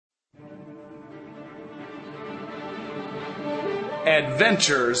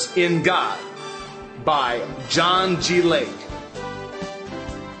Adventures in God by John G. Lake.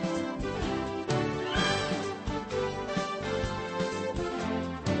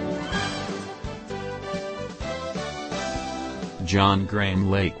 John Graham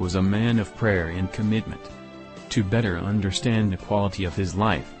Lake was a man of prayer and commitment. To better understand the quality of his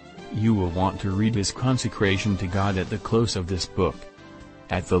life, you will want to read his consecration to God at the close of this book.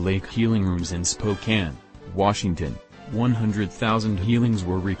 At the Lake Healing Rooms in Spokane, Washington, 100,000 healings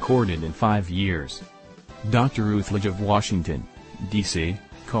were recorded in 5 years. Dr. Rutledge of Washington, D.C.,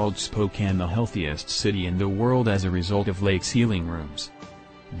 called Spokane the healthiest city in the world as a result of Lake's healing rooms.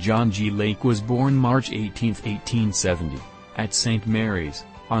 John G. Lake was born March 18, 1870, at St. Mary's,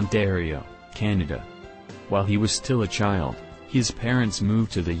 Ontario, Canada. While he was still a child, his parents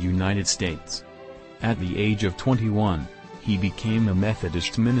moved to the United States. At the age of 21, he became a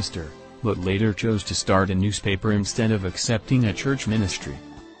Methodist minister, but later chose to start a newspaper instead of accepting a church ministry.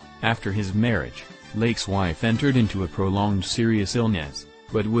 After his marriage, Lake's wife entered into a prolonged serious illness,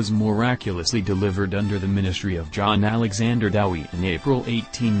 but was miraculously delivered under the ministry of John Alexander Dowie in April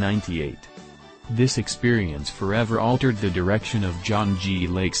 1898. This experience forever altered the direction of John G.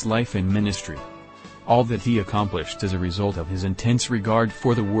 Lake's life and ministry. All that he accomplished as a result of his intense regard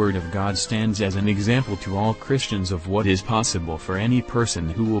for the Word of God stands as an example to all Christians of what is possible for any person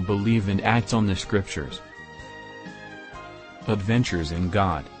who will believe and act on the Scriptures. Adventures in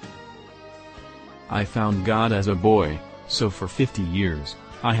God. I found God as a boy, so for 50 years,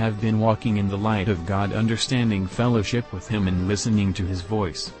 I have been walking in the light of God, understanding fellowship with Him and listening to His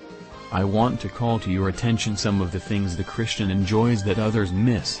voice. I want to call to your attention some of the things the Christian enjoys that others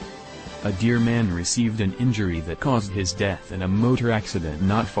miss. A dear man received an injury that caused his death in a motor accident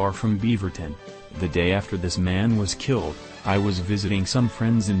not far from Beaverton. The day after this man was killed, I was visiting some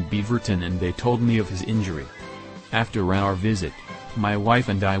friends in Beaverton and they told me of his injury. After our visit, my wife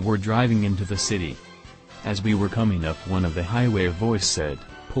and I were driving into the city. As we were coming up one of the highway, a voice said,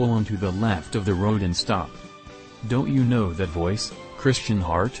 "Pull onto the left of the road and stop." Don't you know that voice, Christian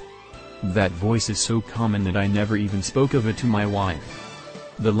heart? That voice is so common that I never even spoke of it to my wife.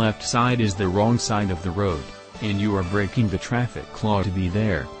 The left side is the wrong side of the road, and you are breaking the traffic law to be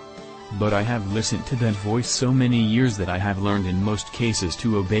there. But I have listened to that voice so many years that I have learned in most cases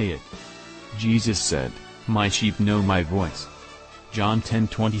to obey it. Jesus said, "My sheep know my voice." John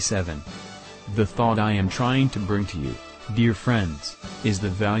 10:27. The thought I am trying to bring to you, dear friends, is the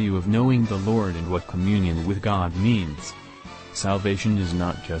value of knowing the Lord and what communion with God means. Salvation is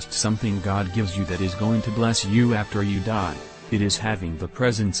not just something God gives you that is going to bless you after you die. It is having the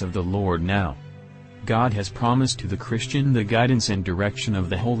presence of the Lord now. God has promised to the Christian the guidance and direction of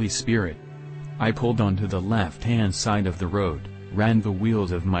the Holy Spirit. I pulled onto the left-hand side of the road, ran the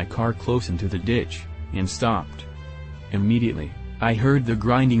wheels of my car close into the ditch, and stopped. Immediately, I heard the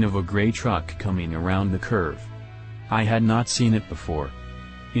grinding of a gray truck coming around the curve. I had not seen it before.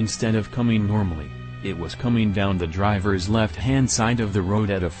 Instead of coming normally, it was coming down the driver's left-hand side of the road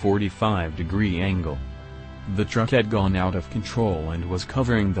at a 45-degree angle. The truck had gone out of control and was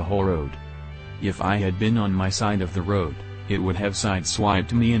covering the whole road. If I had been on my side of the road, it would have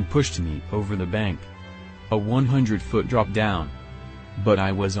sideswiped me and pushed me over the bank. A 100-foot drop down. But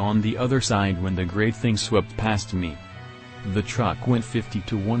I was on the other side when the great thing swept past me. The truck went 50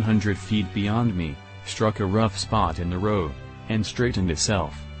 to 100 feet beyond me, struck a rough spot in the road, and straightened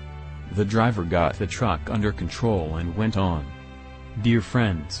itself. The driver got the truck under control and went on. Dear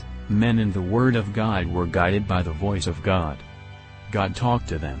friends, men in the Word of God were guided by the voice of God. God talked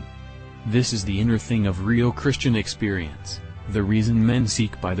to them. This is the inner thing of real Christian experience, the reason men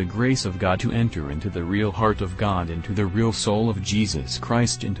seek by the grace of God to enter into the real heart of God, into the real soul of Jesus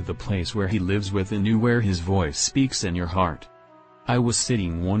Christ, into the place where He lives within you, where His voice speaks in your heart. I was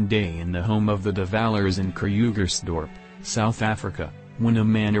sitting one day in the home of the De Valers in Krugersdorp, South Africa, when a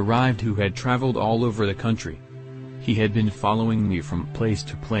man arrived who had traveled all over the country. He had been following me from place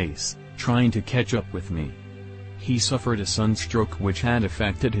to place, trying to catch up with me. He suffered a sunstroke which had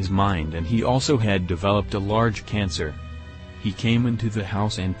affected his mind, and he also had developed a large cancer. He came into the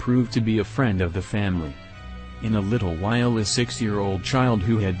house and proved to be a friend of the family. In a little while a 6-year-old child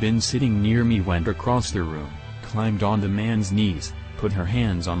who had been sitting near me went across the room, climbed on the man's knees, put her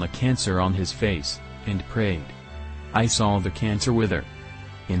hands on the cancer on his face, and prayed. I saw the cancer wither.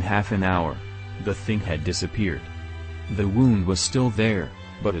 In half an hour, the thing had disappeared. The wound was still there,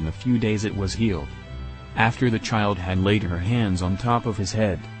 but in a few days it was healed. After the child had laid her hands on top of his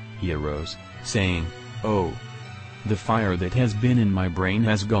head, he arose, saying, "Oh, the fire that has been in my brain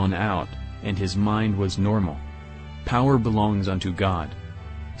has gone out," and his mind was normal. Power belongs unto God.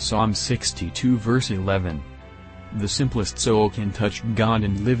 Psalm 62 verse 11. The simplest soul can touch God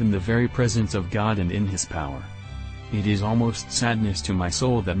and live in the very presence of God and in His power. It is almost sadness to my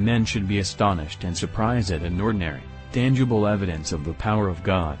soul that men should be astonished and surprised at an ordinary, tangible evidence of the power of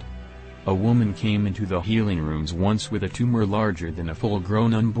God. A woman came into the healing rooms once with a tumor larger than a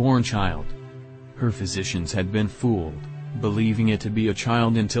full-grown unborn child. Her physicians had been fooled, believing it to be a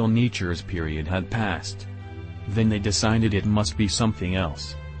child until nature's period had passed. Then they decided it must be something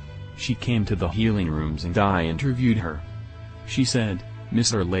else. She came to the healing rooms and I interviewed her. She said,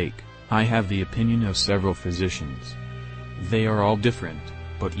 "Mr. Lake, I have the opinion of several physicians. They are all different,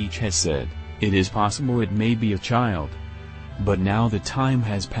 but each has said, it is possible it may be a child. But now the time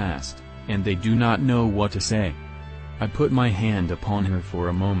has passed, and they do not know what to say." I put my hand upon her for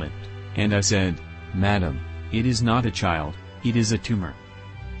a moment, and I said, "Madam, it is not a child, it is a tumor."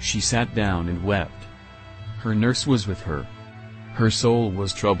 She sat down and wept. Her nurse was with her. Her soul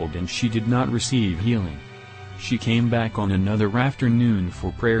was troubled and she did not receive healing. She came back on another afternoon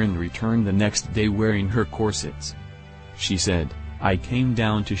for prayer and returned the next day wearing her corsets. She said, "I came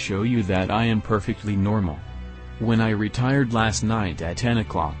down to show you that I am perfectly normal. When I retired last night at 10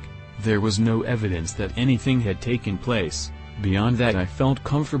 o'clock, there was no evidence that anything had taken place. Beyond that I felt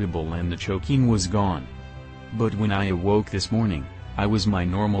comfortable and the choking was gone. But when I awoke this morning, I was my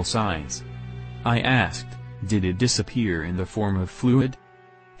normal size." I asked, "Did it disappear in the form of fluid?"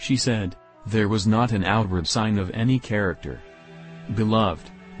 She said, "There was not an outward sign of any character." Beloved,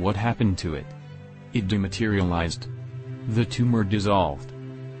 what happened to it? It dematerialized. The tumor dissolved.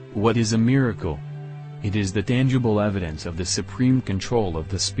 What is a miracle? It is the tangible evidence of the supreme control of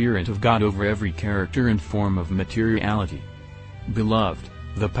the Spirit of God over every character and form of materiality. Beloved,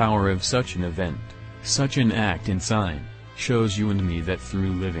 the power of such an event, such an act and sign, shows you and me that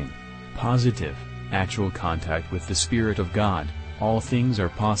through living, positive, actual contact with the Spirit of God, all things are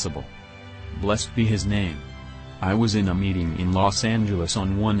possible. Blessed be His name. I was in a meeting in Los Angeles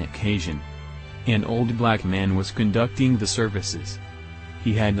on one occasion. An old black man was conducting the services.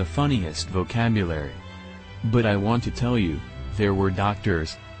 He had the funniest vocabulary. But I want to tell you, there were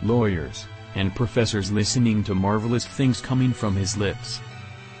doctors, lawyers, and professors listening to marvelous things coming from his lips.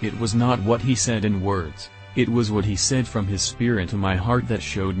 It was not what he said in words, it was what he said from his spirit to my heart that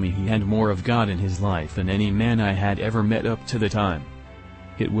showed me he had more of God in his life than any man I had ever met up to the time.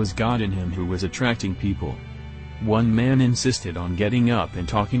 It was God in him who was attracting people. One man insisted on getting up and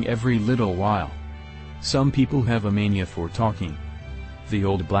talking every little while. Some people have a mania for talking. The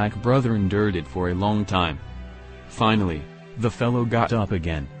old black brother endured it for a long time. Finally, the fellow got up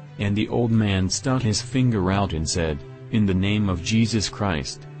again, and the old man stuck his finger out and said, "In the name of Jesus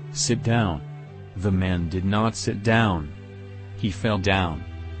Christ, sit down." The man did not sit down. He fell down.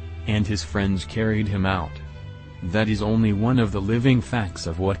 And his friends carried him out. That is only one of the living facts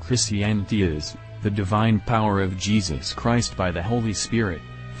of what Christianity is, the divine power of Jesus Christ by the Holy Spirit,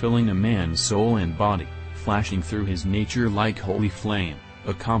 filling a man's soul and body, flashing through his nature like holy flame,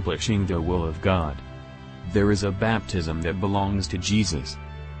 accomplishing the will of God. There is a baptism that belongs to Jesus.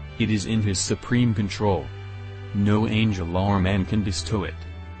 It is in His supreme control. No angel or man can bestow it.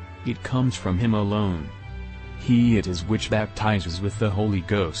 It comes from Him alone. He it is which baptizes with the Holy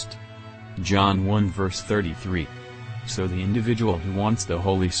Ghost. John 1 verse 33. So the individual who wants the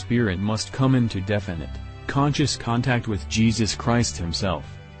Holy Spirit must come into definite, conscious contact with Jesus Christ Himself.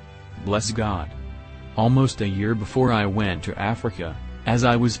 Bless God. Almost a year before I went to Africa, as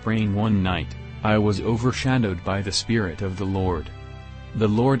I was praying one night, I was overshadowed by the Spirit of the Lord. The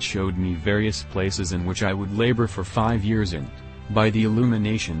Lord showed me various places in which I would labor for 5 years and, by the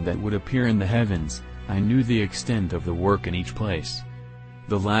illumination that would appear in the heavens, I knew the extent of the work in each place.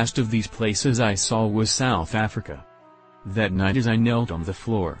 The last of these places I saw was South Africa. That night as I knelt on the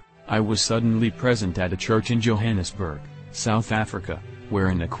floor, I was suddenly present at a church in Johannesburg, South Africa, where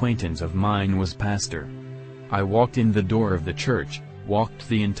an acquaintance of mine was pastor. I walked in the door of the church, walked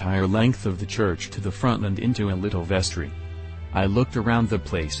the entire length of the church to the front and into a little vestry. I looked around the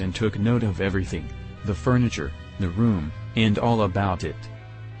place and took note of everything, the furniture, the room, and all about it.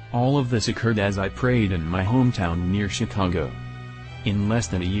 All of this occurred as I prayed in my hometown near Chicago. In less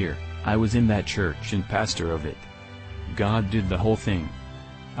than a year, I was in that church and pastor of it. God did the whole thing.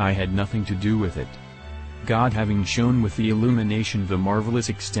 I had nothing to do with it. God having shown with the illumination the marvelous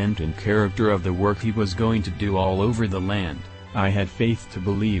extent and character of the work He was going to do all over the land, I had faith to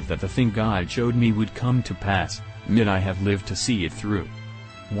believe that the thing God showed me would come to pass, and I have lived to see it through.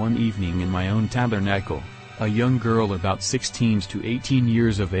 One evening in my own tabernacle, a young girl about 16 to 18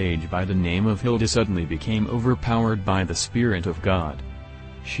 years of age by the name of Hilda suddenly became overpowered by the Spirit of God.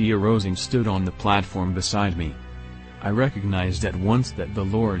 She arose and stood on the platform beside me. I recognized at once that the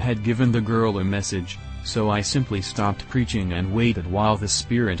Lord had given the girl a message, So I simply stopped preaching and waited while the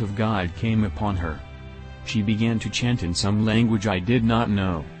Spirit of God came upon her. She began to chant in some language I did not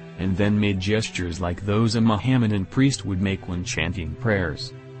know, and then made gestures like those a Mohammedan priest would make when chanting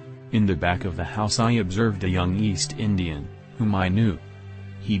prayers. In the back of the house I observed a young East Indian, whom I knew.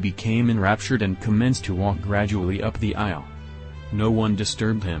 He became enraptured and commenced to walk gradually up the aisle. No one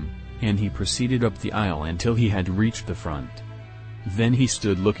disturbed him, and he proceeded up the aisle until he had reached the front. Then he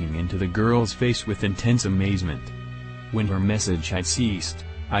stood looking into the girl's face with intense amazement. When her message had ceased,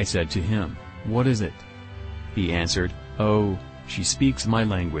 I said to him, "What is it?" He answered, "Oh, she speaks my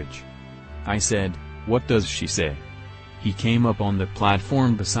language." I said, "What does she say?" He came up on the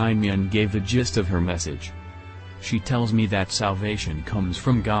platform beside me and gave the gist of her message. She tells me that salvation comes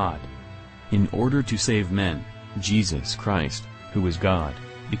from God. In order to save men, Jesus Christ, who is God,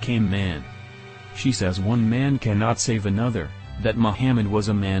 became man. She says one man cannot save another, that Muhammad was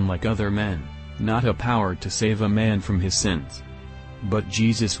a man like other men, not a power to save a man from his sins. But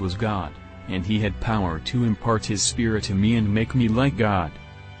Jesus was God, and he had power to impart his spirit to me and make me like God.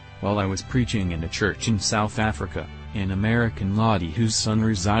 While I was preaching in a church in South Africa, an American lady whose son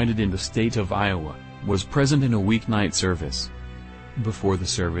resided in the state of Iowa, was present in a weeknight service. Before the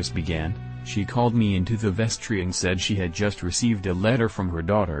service began, she called me into the vestry and said she had just received a letter from her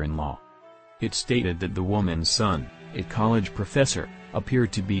daughter-in-law. It stated that the woman's son, a college professor,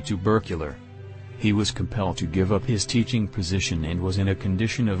 appeared to be tubercular. He was compelled to give up his teaching position and was in a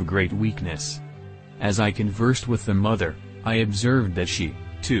condition of great weakness. As I conversed with the mother, I observed that she,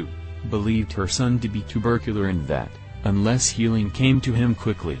 too, believed her son to be tubercular and that, unless healing came to him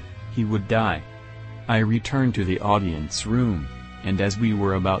quickly, he would die. I returned to the audience room, and as we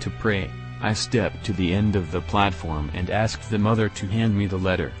were about to pray, I stepped to the end of the platform and asked the mother to hand me the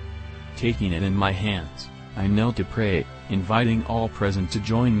letter. Taking it in my hands, I knelt to pray, inviting all present to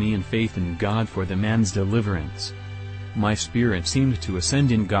join me in faith in God for the man's deliverance. My spirit seemed to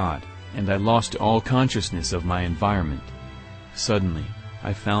ascend in God, and I lost all consciousness of my environment. Suddenly,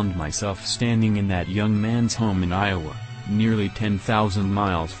 I found myself standing in that young man's home in Iowa, nearly 10,000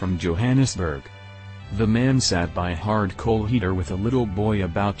 miles from Johannesburg. The man sat by a hard coal heater with a little boy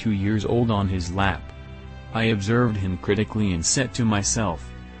about 2 years old on his lap. I observed him critically and said to myself,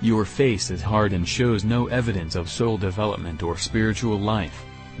 "Your face is hard and shows no evidence of soul development or spiritual life,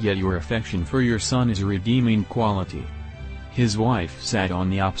 yet your affection for your son is a redeeming quality." His wife sat on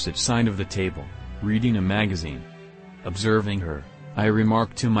the opposite side of the table, reading a magazine. Observing her, I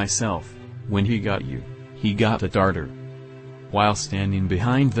remarked to myself, "When he got you, he got a tartar." While standing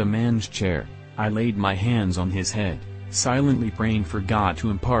behind the man's chair, I laid my hands on his head, silently praying for God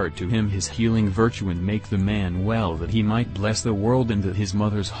to impart to him his healing virtue and make the man well, that he might bless the world and that his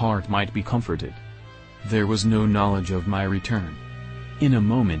mother's heart might be comforted. There was no knowledge of my return. In a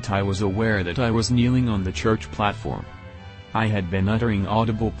moment I was aware that I was kneeling on the church platform. I had been uttering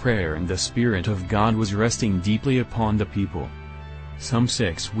audible prayer and the Spirit of God was resting deeply upon the people. Some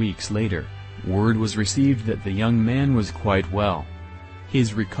 6 weeks later, word was received that the young man was quite well.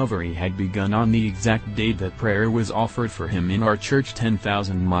 His recovery had begun on the exact date that prayer was offered for him in our church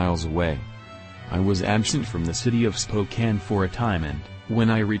 10,000 miles away. I was absent from the city of Spokane for a time and, when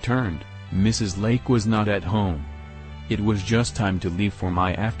I returned, Mrs. Lake was not at home. It was just time to leave for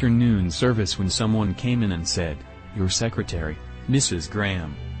my afternoon service when someone came in and said, "Your secretary, Mrs.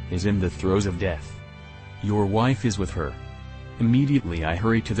 Graham, is in the throes of death. Your wife is with her." Immediately I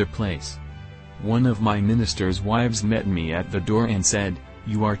hurried to their place. One of my minister's wives met me at the door and said,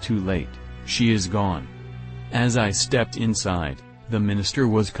 "You are too late, she is gone." As I stepped inside, the minister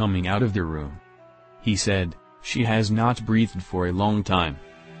was coming out of the room. He said, "She has not breathed for a long time."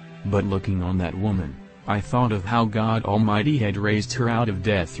 But looking on that woman, I thought of how God Almighty had raised her out of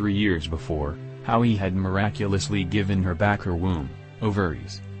death 3 years before, how he had miraculously given her back her womb,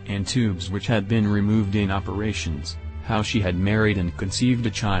 ovaries, and tubes which had been removed in operations, how she had married and conceived a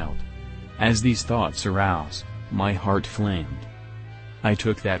child. As these thoughts arose, my heart flamed. I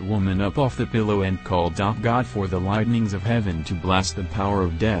took that woman up off the pillow and called out God for the lightnings of heaven to blast the power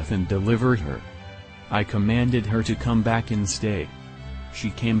of death and delivered her. I commanded her to come back and stay.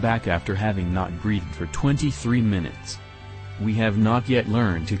 She came back after having not breathed for 23 minutes. We have not yet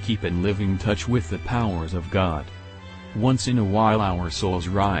learned to keep in living touch with the powers of God. Once in a while our souls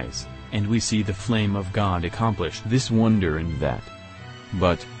rise, and we see the flame of God accomplish this wonder and that.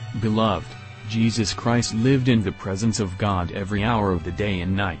 But, beloved, Jesus Christ lived in the presence of God every hour of the day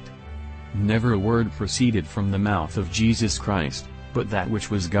and night. Never a word proceeded from the mouth of Jesus Christ, but that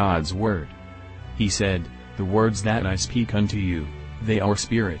which was God's word. He said, "The words that I speak unto you, they are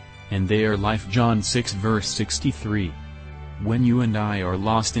spirit, and they are life." John 6 verse 63. When you and I are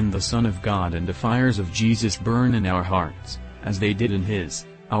lost in the Son of God and the fires of Jesus burn in our hearts, as they did in His,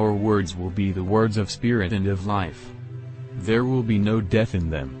 our words will be the words of spirit and of life. There will be no death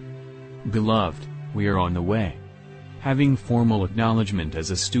in them. Beloved, we are on the way. Having formal acknowledgement as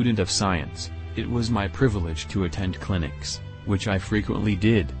a student of science, it was my privilege to attend clinics, which I frequently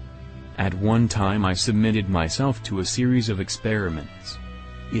did. At one time I submitted myself to a series of experiments.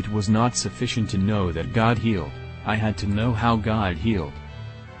 It was not sufficient to know that God healed, I had to know how God healed.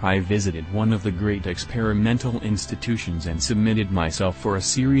 I visited one of the great experimental institutions and submitted myself for a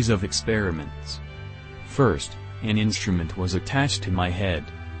series of experiments. First, an instrument was attached to my head.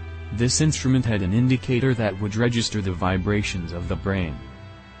 This instrument had an indicator that would register the vibrations of the brain.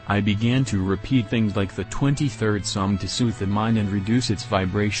 I began to repeat things like the 23rd Psalm to soothe the mind and reduce its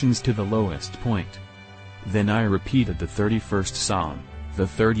vibrations to the lowest point. Then I repeated the 31st Psalm, the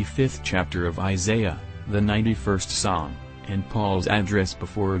 35th chapter of Isaiah, the 91st Psalm, and Paul's address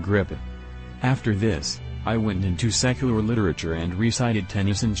before Agrippa. After this, I went into secular literature and recited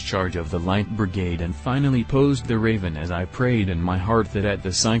Tennyson's Charge of the Light Brigade and finally posed the raven as I prayed in my heart that at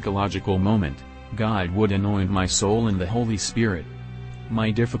the psychological moment, God would anoint my soul in the Holy Spirit.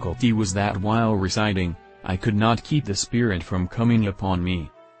 My difficulty was that while reciting, I could not keep the Spirit from coming upon me.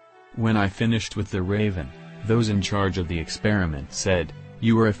 When I finished with the raven, those in charge of the experiment said,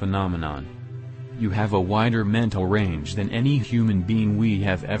 "You are a phenomenon. You have a wider mental range than any human being we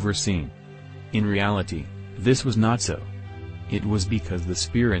have ever seen." In reality, this was not so. It was because the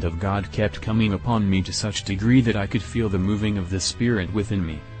Spirit of God kept coming upon me to such degree that I could feel the moving of the Spirit within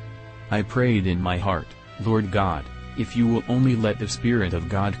me. I prayed in my heart, "Lord God, if you will only let the Spirit of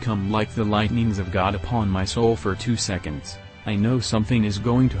God come like the lightnings of God upon my soul for 2 seconds, I know something is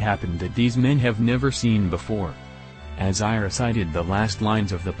going to happen that these men have never seen before." As I recited the last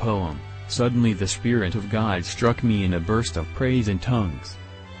lines of the poem, suddenly the Spirit of God struck me in a burst of praise in tongues.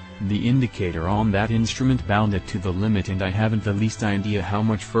 The indicator on that instrument bounded to the limit and I haven't the least idea how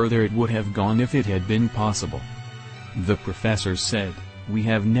much further it would have gone if it had been possible. The professor said, "We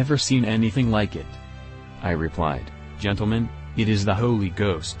have never seen anything like it." I replied, "Gentlemen, it is the Holy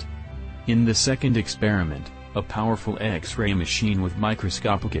Ghost." In the second experiment, a powerful X-ray machine with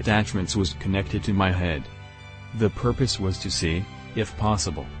microscopic attachments was connected to my head. The purpose was to see, if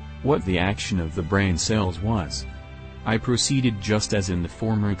possible, what the action of the brain cells was. I proceeded just as in the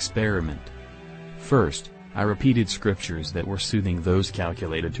former experiment. First, I repeated scriptures that were soothing, those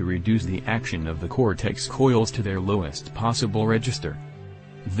calculated to reduce the action of the cortex coils to their lowest possible register.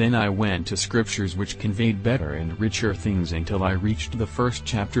 Then I went to scriptures which conveyed better and richer things until I reached the first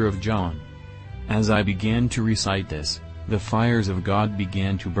chapter of John. As I began to recite this, the fires of God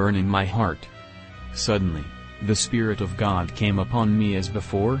began to burn in my heart. Suddenly, the Spirit of God came upon me as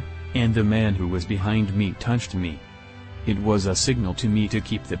before, and the man who was behind me touched me. It was a signal to me to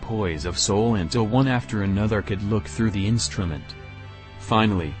keep the poise of soul until one after another could look through the instrument.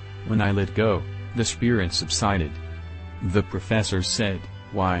 Finally, when I let go, the Spirit subsided. The professor said,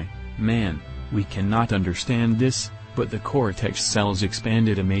 "Why, man, we cannot understand this, but the cortex cells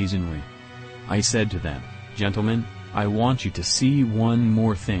expanded amazingly." I said to them, "Gentlemen, I want you to see one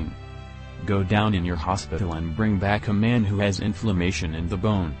more thing. Go down in your hospital and bring back a man who has inflammation in the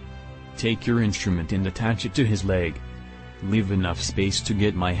bone. Take your instrument and attach it to his leg. Leave enough space to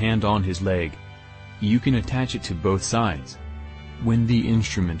get my hand on his leg. You can attach it to both sides." When the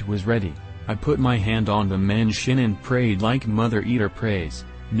instrument was ready, I put my hand on the man's shin and prayed like Mother Eater prays,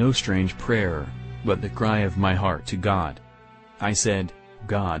 no strange prayer, but the cry of my heart to God. I said,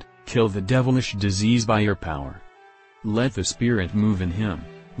 "God, kill the devilish disease by your power. Let the Spirit move in him,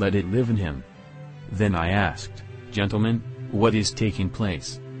 let it live in him." Then I asked, "Gentlemen, what is taking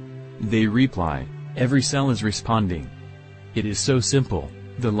place?" They replied, "Every cell is responding. It is so simple,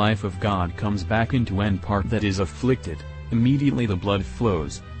 the life of God comes back into any part that is afflicted, immediately the blood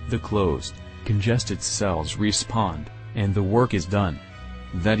flows, the closed, congested cells respond, and the work is done.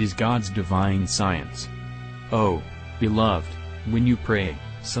 That is God's divine science. Oh, beloved, when you pray,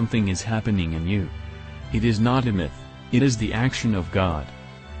 something is happening in you. It is not a myth, it is the action of God.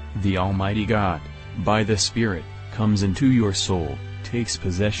 The Almighty God, by the Spirit, comes into your soul, takes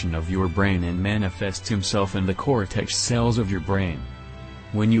possession of your brain and manifests himself in the cortex cells of your brain.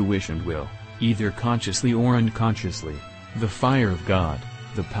 When you wish and will, either consciously or unconsciously, the fire of God,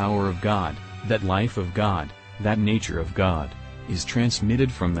 the power of God, that life of God, that nature of God, is transmitted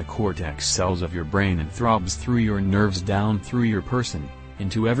from the cortex cells of your brain and throbs through your nerves down through your person,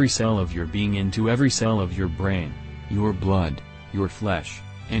 into every cell of your being, into every cell of your brain, your blood, your flesh,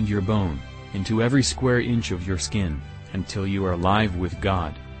 and your bone, into every square inch of your skin, until you are alive with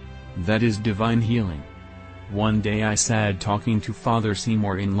God. That is divine healing. One day I sat talking to Father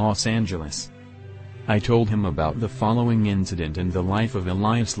Seymour in Los Angeles. I told him about the following incident in the life of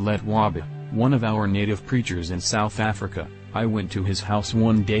Elias Letwaba, one of our native preachers in South Africa. I went to his house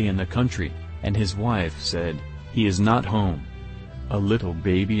one day in the country, and his wife said, "He is not home. A little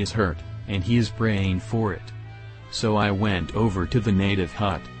baby is hurt, and he is praying for it." So I went over to the native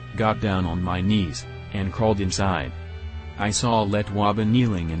hut, got down on my knees, and crawled inside. I saw Letwaba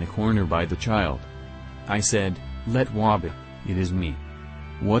kneeling in a corner by the child. I said, "Letwaba, it is me.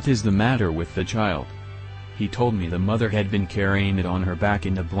 What is the matter with the child?" He told me the mother had been carrying it on her back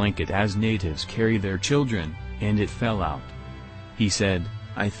in a blanket as natives carry their children, and it fell out. He said,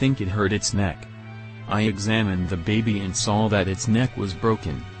 "I think it hurt its neck." I examined the baby and saw that its neck was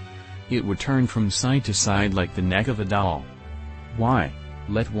broken. It would turn from side to side like the neck of a doll. "Why,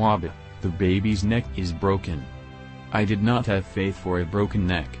 Letwaba, the baby's neck is broken." I did not have faith for a broken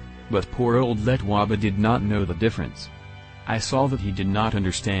neck, but poor old Letwaba did not know the difference. I saw that he did not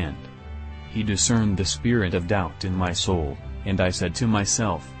understand. He discerned the spirit of doubt in my soul, and I said to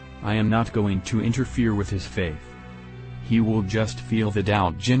myself, I am not going to interfere with his faith. He will just feel the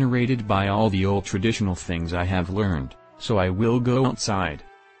doubt generated by all the old traditional things I have learned, so I will go outside.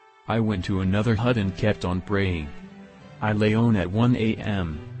 I went to another hut and kept on praying. I lay on at 1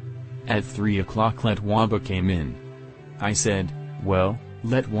 a.m. At 3 o'clock Letwaba came in. I said, "Well,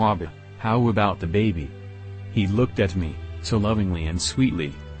 Letwaba, how about the baby?" He looked at me, so lovingly and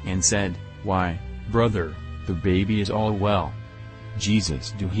sweetly, and said, "Why, brother, the baby is all well.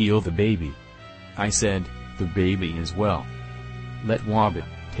 Jesus do heal the baby." I said, "The baby is well. Letwaba,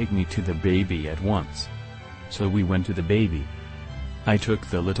 take me to the baby at once." So we went to the baby. I took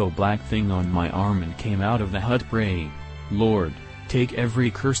the little black thing on my arm and came out of the hut praying, "Lord, take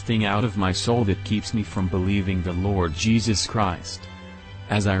every cursed thing out of my soul that keeps me from believing the Lord Jesus Christ."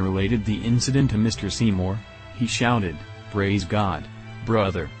 As I related the incident to Mr. Seymour, he shouted, "Praise God,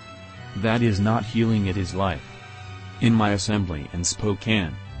 brother. That is not healing, it is life." In my assembly in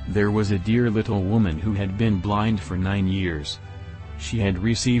Spokane, there was a dear little woman who had been blind for 9 years. She had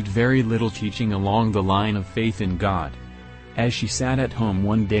received very little teaching along the line of faith in God. As she sat at home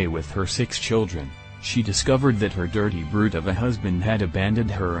one day with her 6 children, she discovered that her dirty brute of a husband had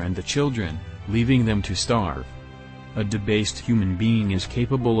abandoned her and the children, leaving them to starve. A debased human being is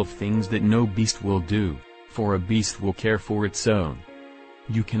capable of things that no beast will do, for a beast will care for its own.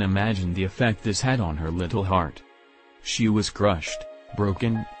 You can imagine the effect this had on her little heart. She was crushed,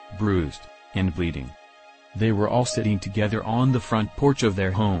 broken, bruised, and bleeding. They were all sitting together on the front porch of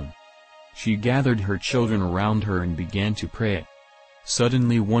their home. She gathered her children around her and began to pray.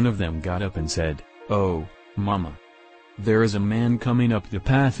 Suddenly one of them got up and said, "Oh, Mama. There is a man coming up the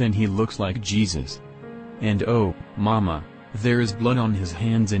path and he looks like Jesus. And oh, Mama, there is blood on his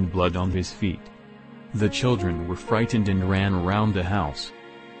hands and blood on his feet." The children were frightened and ran around the house.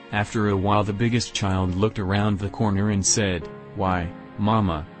 After a while the biggest child looked around the corner and said, "Why,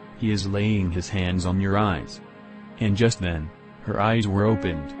 Mama, he is laying his hands on your eyes." And just then, her eyes were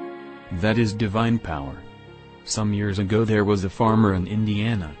opened. That is divine power. Some years ago there was a farmer in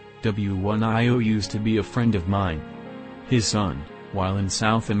Indiana, W1IO used to be a friend of mine. His son, while in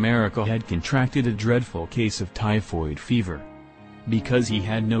South America, had contracted a dreadful case of typhoid fever. Because he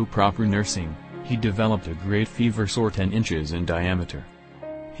had no proper nursing, he developed a great fever sore 10 inches in diameter.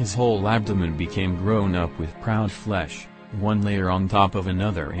 His whole abdomen became grown up with proud flesh, one layer on top of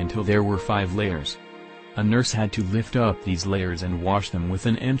another until there were 5 layers. A nurse had to lift up these layers and wash them with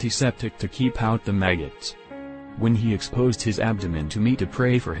an antiseptic to keep out the maggots. When he exposed his abdomen to me to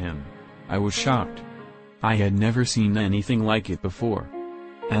pray for him, I was shocked. I had never seen anything like it before.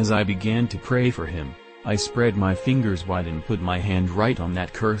 As I began to pray for him, I spread my fingers wide and put my hand right on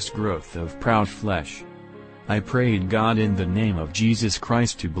that cursed growth of proud flesh. I prayed God in the name of Jesus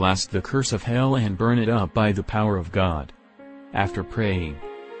Christ to blast the curse of hell and burn it up by the power of God. After praying,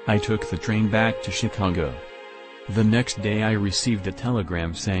 I took the train back to Chicago. The next day I received a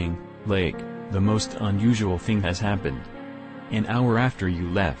telegram saying, "Lake, the most unusual thing has happened. An hour after you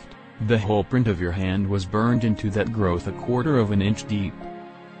left, the whole print of your hand was burned into that growth 1/4 of an inch deep."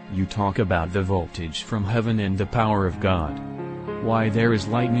 You talk about the voltage from heaven and the power of God. Why, there is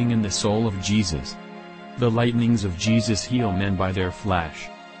lightning in the soul of Jesus. The lightnings of Jesus heal men by their flash.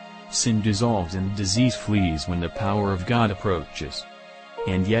 Sin dissolves and disease flees when the power of God approaches.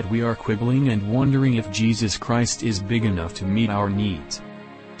 And yet we are quibbling and wondering if Jesus Christ is big enough to meet our needs.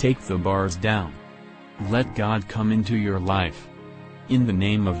 Take the bars down. Let God come into your life. In the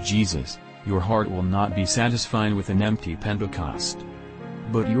name of Jesus, your heart will not be satisfied with an empty Pentecost.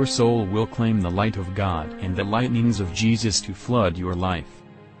 But your soul will claim the light of God and the lightnings of Jesus to flood your life.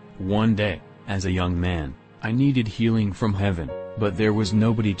 One day, as a young man, I needed healing from heaven, but there was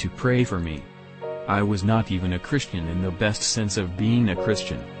nobody to pray for me. I was not even a Christian in the best sense of being a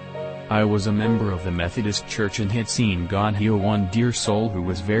Christian. I was a member of the Methodist Church and had seen God heal one dear soul who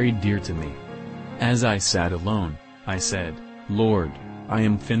was very dear to me. As I sat alone, I said, "Lord, I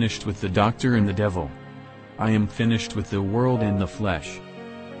am finished with the doctor and the devil. I am finished with the world and the flesh.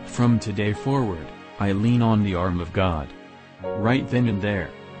 From today forward, I lean on the arm of God." Right then and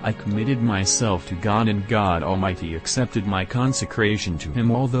there, I committed myself to God, and God Almighty accepted my consecration to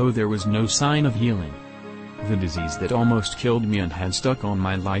Him, although there was no sign of healing. The disease that almost killed me and had stuck on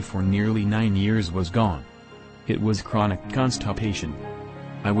my life for nearly 9 years was gone. It was chronic constipation.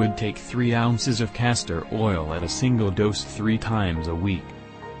 I would take 3 ounces of castor oil at a single dose 3 times a week.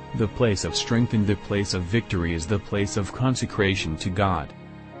 The place of strength and the place of victory is the place of consecration to God.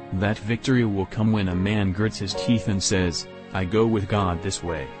 That victory will come when a man grits his teeth and says, "I go with God this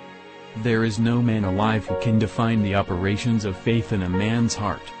way." There is no man alive who can define the operations of faith in a man's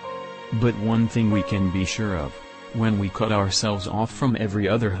heart. But one thing we can be sure of: when we cut ourselves off from every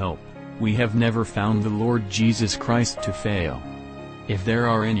other help, we have never found the Lord Jesus Christ to fail. If there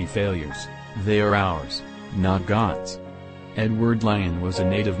are any failures, they are ours, not God's. Edward Lyon was a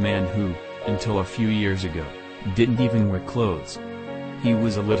native man who, until a few years ago, didn't even wear clothes. He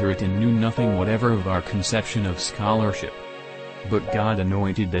was illiterate and knew nothing whatever of our conception of scholarship. But God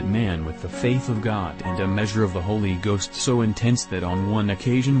anointed that man with the faith of God and a measure of the Holy Ghost so intense that on one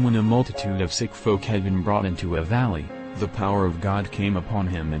occasion, when a multitude of sick folk had been brought into a valley, the power of God came upon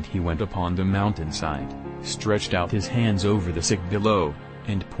him, and he went upon the mountainside, stretched out his hands over the sick below,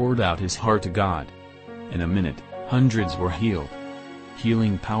 and poured out his heart to God. In a minute, hundreds were healed.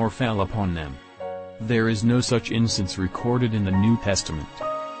 Healing power fell upon them. There is no such instance recorded in the New Testament.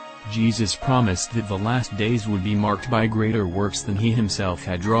 Jesus promised that the last days would be marked by greater works than he himself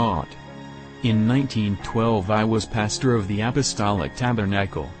had wrought. In 1912 I was pastor of the Apostolic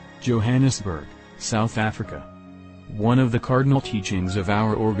Tabernacle, Johannesburg, South Africa. One of the cardinal teachings of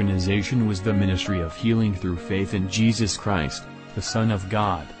our organization was the ministry of healing through faith in Jesus Christ, the Son of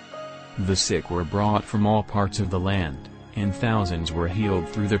God. The sick were brought from all parts of the land, and thousands were healed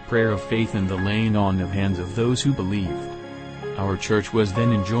through the prayer of faith and the laying on of hands of those who believed. Our church was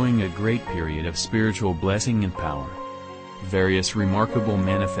then enjoying a great period of spiritual blessing and power. Various remarkable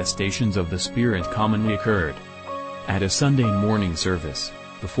manifestations of the Spirit commonly occurred. At a Sunday morning service,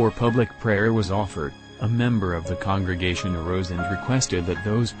 before public prayer was offered, a member of the congregation arose and requested that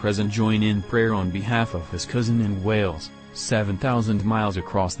those present join in prayer on behalf of his cousin in Wales, 7,000 miles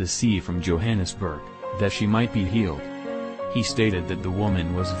across the sea from Johannesburg, that she might be healed. He stated that the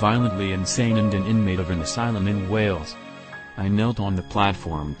woman was violently insane and an inmate of an asylum in Wales. I knelt on the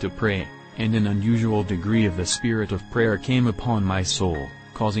platform to pray, and an unusual degree of the spirit of prayer came upon my soul,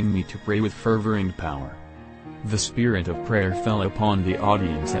 causing me to pray with fervor and power. The spirit of prayer fell upon the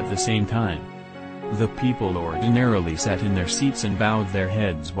audience at the same time. The people ordinarily sat in their seats and bowed their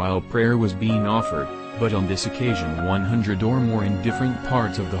heads while prayer was being offered, but on this occasion 100 or more in different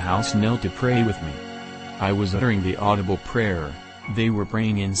parts of the house knelt to pray with me. I was uttering the audible prayer, they were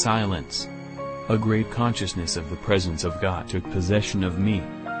praying in silence. A great consciousness of the presence of God took possession of me.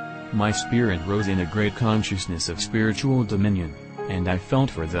 My spirit rose in a great consciousness of spiritual dominion, and I felt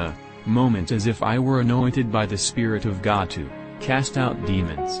for the moment as if I were anointed by the Spirit of God to cast out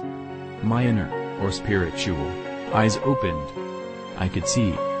demons. My inner, or spiritual, eyes opened. I could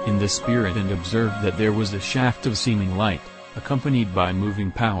see, in the Spirit, and observed that there was a shaft of seeming light, accompanied by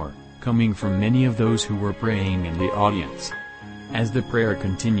moving power, coming from many of those who were praying in the audience. As the prayer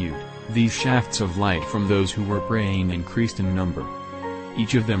continued, these shafts of light from those who were praying increased in number.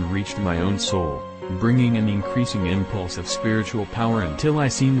 Each of them reached my own soul, bringing an increasing impulse of spiritual power until I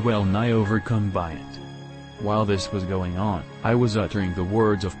seemed well nigh overcome by it. While this was going on, I was uttering the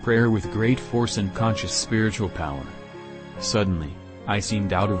words of prayer with great force and conscious spiritual power. Suddenly, I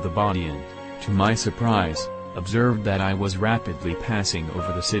seemed out of the body and, to my surprise, observed that I was rapidly passing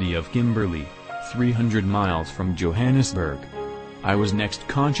over the city of Kimberley, 300 miles from Johannesburg. I was next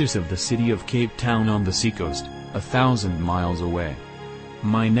conscious of the city of Cape Town on the seacoast, 1,000 miles away.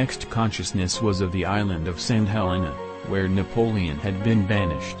 My next consciousness was of the island of St. Helena, where Napoleon had been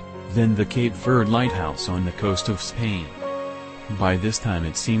banished, then the Cape Verde lighthouse on the coast of Spain. By this time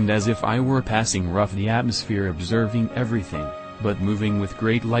it seemed as if I were passing rough the atmosphere, observing everything, but moving with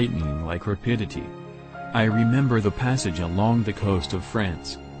great lightning-like rapidity. I remember the passage along the coast of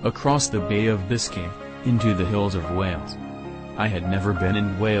France, across the Bay of Biscay, into the hills of Wales. I had never been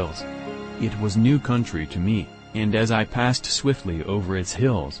in Wales. It was new country to me, and as I passed swiftly over its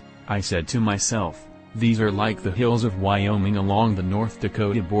hills, I said to myself, "These are like the hills of Wyoming along the North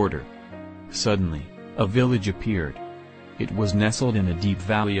Dakota border." Suddenly, A village appeared. It was nestled in a deep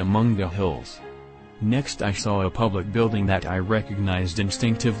valley among the hills. Next I saw a public building that I recognized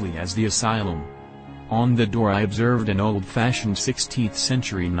instinctively as the asylum. On the door I observed an old-fashioned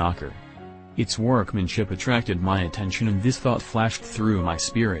 16th-century knocker. Its workmanship attracted my attention, and this thought flashed through my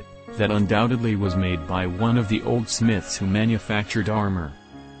spirit, that undoubtedly was made by one of the old smiths who manufactured armor.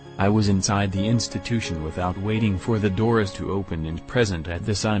 I was inside the institution without waiting for the doors to open and present at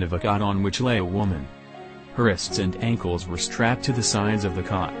the side of a cot on which lay a woman. Her wrists and ankles were strapped to the sides of the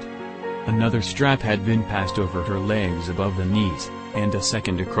cot. Another strap had been passed over her legs above the knees, and a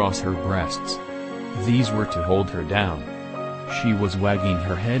second across her breasts. These were to hold her down. She was wagging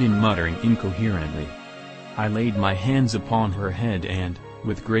her head and muttering incoherently. I laid my hands upon her head and,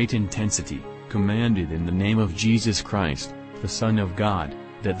 with great intensity, commanded in the name of Jesus Christ, the Son of God,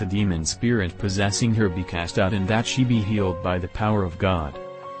 that the demon spirit possessing her be cast out and that she be healed by the power of God.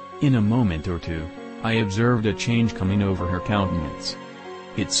 In a moment or two, I observed a change coming over her countenance.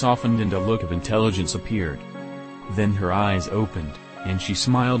 It softened and a look of intelligence appeared. Then her eyes opened, and she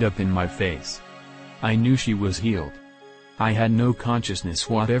smiled up in my face. I knew she was healed. I had no consciousness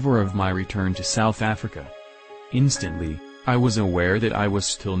whatever of my return to South Africa. Instantly, I was aware that I was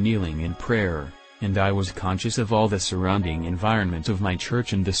still kneeling in prayer, and I was conscious of all the surrounding environment of my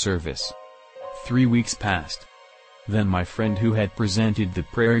church and the service. 3 weeks passed. Then my friend who had presented the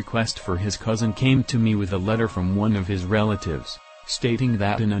prayer request for his cousin came to me with a letter from one of his relatives, stating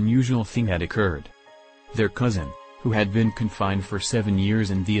that an unusual thing had occurred. Their cousin, who had been confined for 7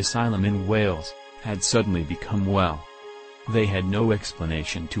 years in the asylum in Wales, had suddenly become well. They had no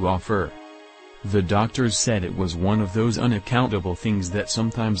explanation to offer. The doctors said it was one of those unaccountable things that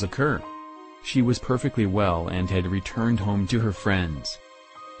sometimes occur. She was perfectly well and had returned home to her friends.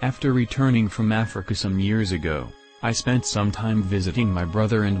 After returning from Africa some years ago, I spent some time visiting my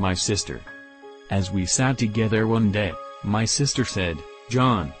brother and my sister. As we sat together one day, my sister said,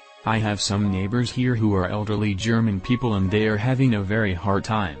 "John, I have some neighbors here who are elderly German people and they are having a very hard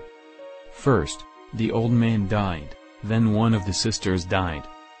time. First, the old man died, then one of the sisters died.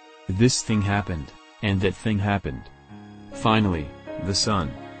 This thing happened, and that thing happened. Finally, the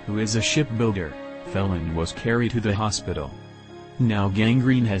son, who is a shipbuilder, fell and was carried to the hospital. Now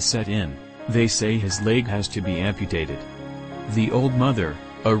gangrene has set in, they say his leg has to be amputated. The old mother,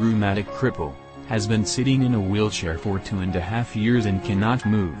 a rheumatic cripple, has been sitting in a wheelchair for 2.5 years and cannot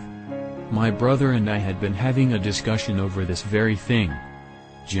move. My brother and I had been having a discussion over this very thing.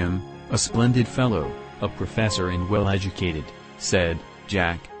 Jim, a splendid fellow, a professor and well-educated, said,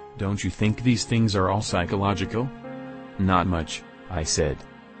 'Jack, don't you think these things are all psychological?' 'Not much,' I said.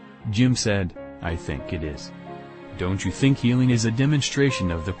 Jim said, 'I think it is.' 'Don't you think healing is a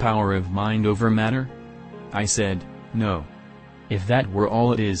demonstration of the power of mind over matter?' I said, 'No. If that were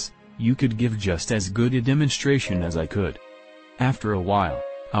all it is, you could give just as good a demonstration as I could.' After a while,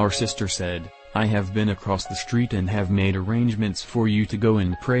 our sister said, 'I have been across the street and have made arrangements for you to go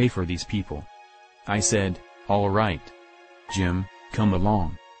and pray for these people.' I said, 'All right. Jim, come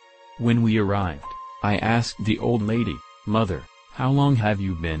along.' When we arrived, I asked the old lady, 'Mother, how long have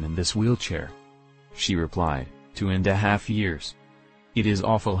you been in this wheelchair?' She replied, 2.5 years. It is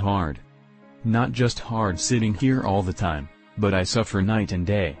awful hard. Not just hard sitting here all the time, but I suffer night and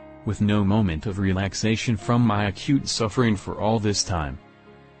day, with no moment of relaxation from my acute suffering for all this time.'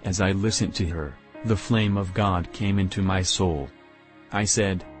 As I listened to her, the flame of God came into my soul. I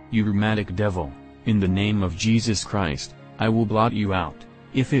said, 'You rheumatic devil, in the name of Jesus Christ, I will blot you out,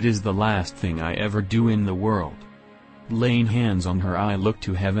 if it is the last thing I ever do in the world.' Laying hands on her, I looked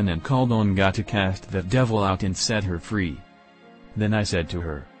to heaven and called on God to cast that devil out and set her free. Then I said to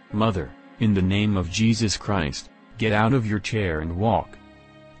her, 'Mother, in the name of Jesus Christ, get out of your chair and walk.'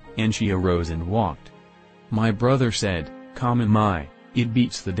 And she arose and walked. My brother said, 'Come am I, it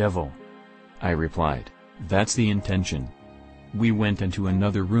beats the devil.' I replied, 'That's the intention.' We went into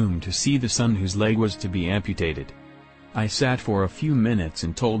another room to see the son whose leg was to be amputated. I sat for a few minutes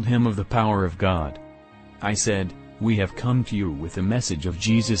and told him of the power of God. I said, 'We have come to you with the message of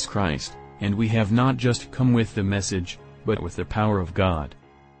Jesus Christ, and we have not just come with the message, but with the power of God.'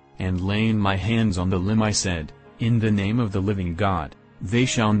 And laying my hands on the limb I said, 'In the name of the living God, they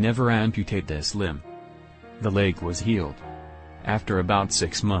shall never amputate this limb.' The leg was healed. After about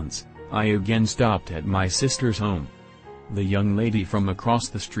 6 months, I again stopped at my sister's home. The young lady from across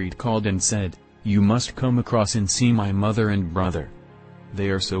the street called and said, 'You must come across and see my mother and brother. They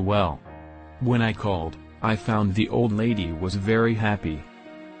are so well.' When I called, I found the old lady was very happy.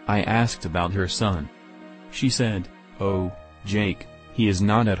 I asked about her son. She said, 'Oh, Jake, he is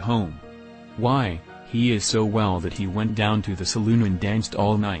not at home. Why, he is so well that he went down to the saloon and danced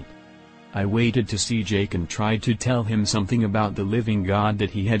all night.' I waited to see Jake and tried to tell him something about the living God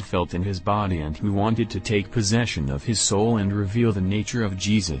that he had felt in his body and who wanted to take possession of his soul and reveal the nature of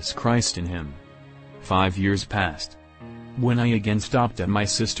Jesus Christ in him. 5 years passed. When I again stopped at my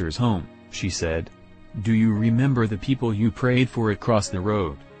sister's home, she said, "Do you remember the people you prayed for across the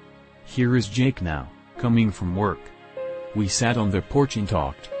road? Here is Jake now, coming from work." We sat on the porch and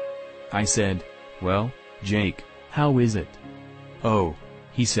talked. I said, "Well, Jake, how is it?" "Oh,"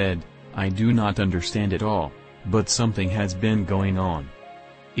 he said, "I do not understand it all, but something has been going on.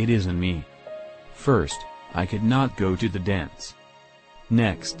 It isn't me. First, I could not go to the dance.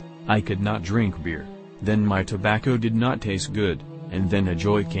 Next, I could not drink beer, then my tobacco did not taste good, and then a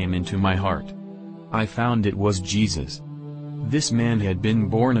joy came into my heart. I found it was Jesus. This man had been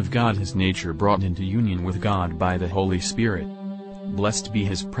born of God, his nature brought into union with God by the Holy Spirit. Blessed be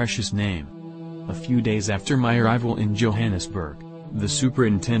his precious name." A few days after my arrival in Johannesburg, the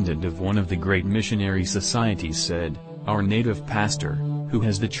superintendent of one of the great missionary societies said, "Our native pastor, who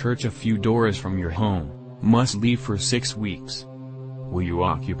has the church a few doors from your home, must leave for 6 weeks. Will you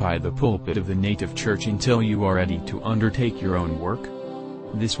occupy the pulpit of the native church until you are ready to undertake your own work?"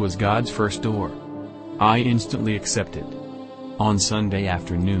 This was God's first door. I instantly accepted. On Sunday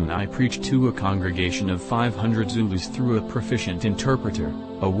afternoon I preached to a congregation of 500 Zulus through a proficient interpreter,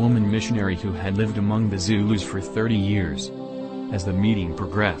 a woman missionary who had lived among the Zulus for 30 years. As the meeting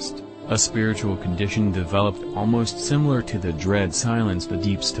progressed, a spiritual condition developed almost similar to the dread silence, the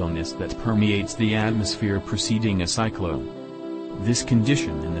deep stillness that permeates the atmosphere preceding a cyclone. This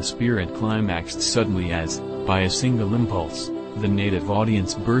condition in the spirit climaxed suddenly as, by a single impulse, the native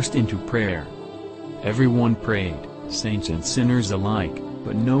audience burst into prayer. Everyone prayed, saints and sinners alike,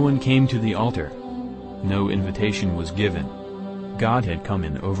 but no one came to the altar. No invitation was given. God had come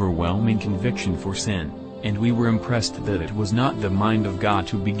in overwhelming conviction for sin, and we were impressed that it was not the mind of God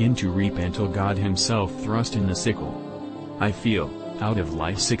to begin to reap until God himself thrust in the sickle. I feel, out of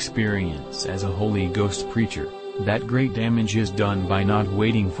life's experience as a Holy Ghost preacher, that great damage is done by not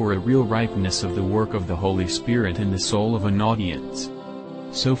waiting for a real ripeness of the work of the Holy Spirit in the soul of an audience.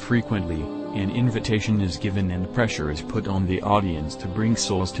 So frequently, an invitation is given and pressure is put on the audience to bring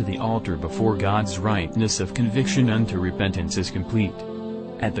souls to the altar before God's ripeness of conviction unto repentance is complete.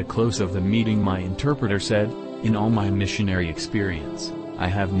 At the close of the meeting my interpreter said, "In all my missionary experience, I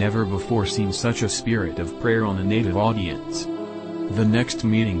have never before seen such a spirit of prayer on a native audience." The next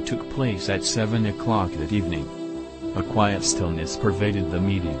meeting took place at 7 o'clock that evening. A quiet stillness pervaded the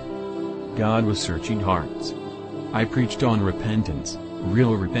meeting. God was searching hearts. I preached on repentance,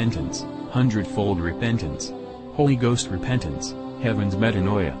 real repentance, hundredfold repentance, Holy Ghost repentance, heaven's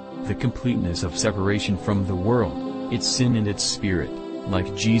metanoia, the completeness of separation from the world, its sin and its spirit,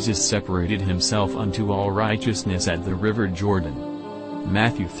 like Jesus separated himself unto all righteousness at the river Jordan.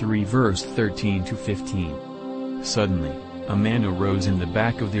 Matthew 3 verse 13 to 15. Suddenly, a man arose in the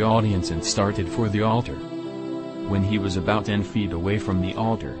back of the audience and started for the altar. When he was about 10 feet away from the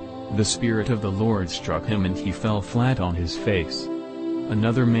altar, the Spirit of the Lord struck him and he fell flat on his face.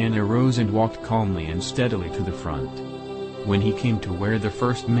 Another man arose and walked calmly and steadily to the front. When he came to where the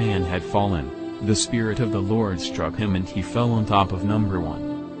first man had fallen, the Spirit of the Lord struck him and he fell on top of number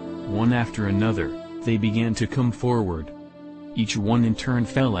one. One after another, they began to come forward. Each one in turn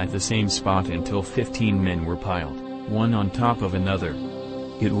fell at the same spot until 15 men were piled, one on top of another.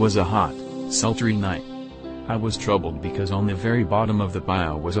 It was a hot, sultry night. I was troubled because on the very bottom of the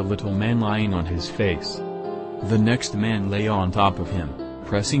pile was a little man lying on his face. The next man lay on top of him,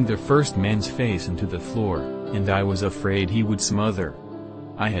 pressing the first man's face into the floor, and I was afraid he would smother.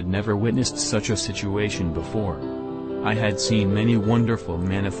 I had never witnessed such a situation before. I had seen many wonderful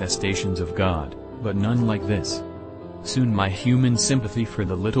manifestations of God, but none like this. Soon my human sympathy for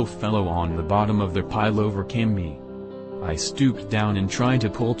the little fellow on the bottom of the pile overcame me. I stooped down and tried to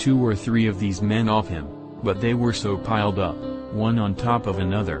pull 2 or 3 of these men off him, but they were so piled up, one on top of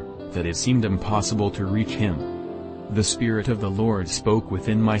another, that it seemed impossible to reach him. The Spirit of the Lord spoke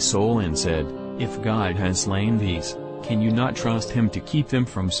within my soul and said, "If God has slain these, can you not trust him to keep them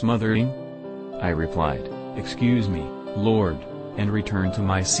from smothering?" I replied, "Excuse me, Lord," and returned to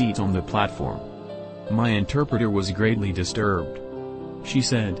my seat on the platform. My interpreter was greatly disturbed. She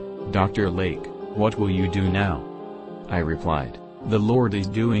said, "Dr. Lake, what will you do now?" I replied, "The Lord is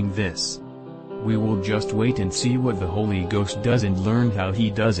doing this. We will just wait and see what the Holy Ghost does and learn how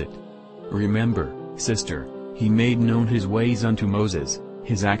he does it. Remember, sister, he made known his ways unto Moses,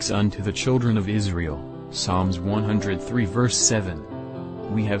 his acts unto the children of Israel, Psalms 103 verse 7.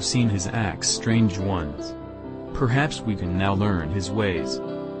 We have seen his acts, strange ones. Perhaps we can now learn his ways."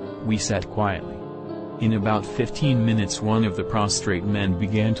 We sat quietly. In about 15 minutes one of the prostrate men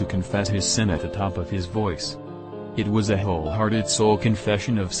began to confess his sin at the top of his voice. It was a wholehearted soul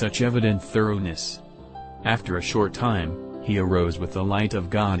confession of such evident thoroughness. After a short time, he arose with the light of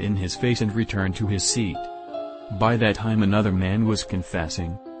God in his face and returned to his seat. By that time another man was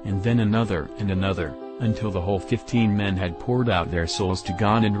confessing, and then another and another, until the whole 15 men had poured out their souls to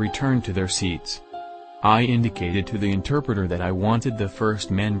God and returned to their seats. I indicated to the interpreter that I wanted the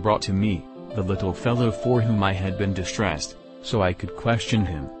first man brought to me, the little fellow for whom I had been distressed, so I could question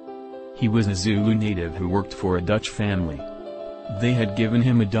him. He was a Zulu native who worked for a Dutch family. They had given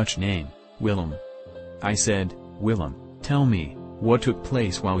him a Dutch name, Willem. I said, "Willem, tell me, what took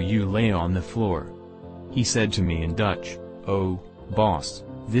place while you lay on the floor?" He said to me in Dutch, "Oh, boss,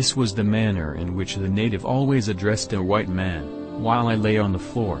 this was the manner in which the native always addressed a white man. While I lay on the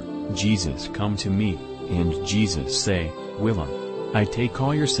floor, Jesus come to me, and Jesus say, 'Willem, I take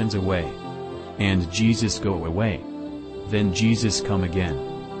all your sins away.' And Jesus go away. Then Jesus come again.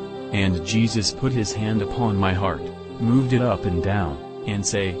 And Jesus put his hand upon my heart, moved it up and down, and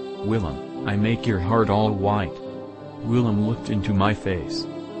say, 'Willem, I make your heart all white.' Willem looked into my face.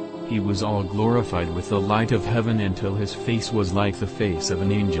 He was all glorified with the light of heaven until his face was like the face of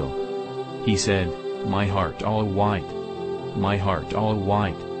an angel. He said, 'My heart all white. My heart all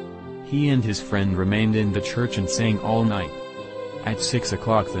white.' He and his friend remained in the church and sang all night. At 6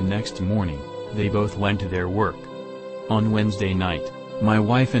 o'clock the next morning, they both went to their work. On Wednesday night, my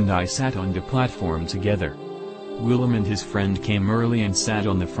wife and I sat on the platform together. Willem and his friend came early and sat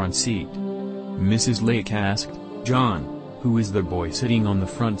on the front seat. Mrs. Lake asked, "John, who is the boy sitting on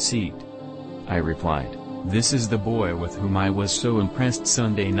the front seat?" I replied, "This is the boy with whom I was so impressed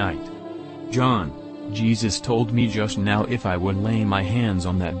Sunday night. John, Jesus told me just now if I would lay my hands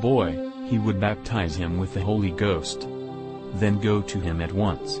on that boy, he would baptize him with the Holy Ghost. Then go to him at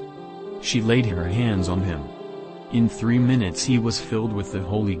once." She laid her hands on him. In 3 minutes he was filled with the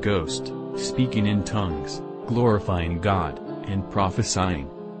Holy Ghost, speaking in tongues, glorifying God, and prophesying.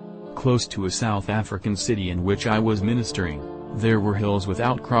 Close to a South African city in which I was ministering, there were hills with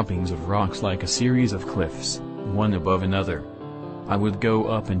outcroppings of rocks like a series of cliffs, one above another. I would go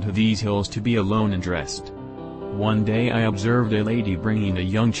up into these hills to be alone and rest. One day I observed a lady bringing a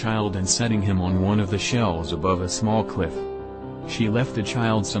young child and setting him on one of the shelves above a small cliff. She left the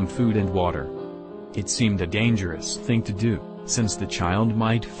child some food and water. It seemed a dangerous thing to do, since the child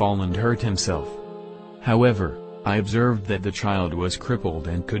might fall and hurt himself. However, I observed that the child was crippled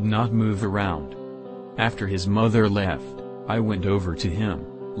and could not move around. After his mother left, I went over to him,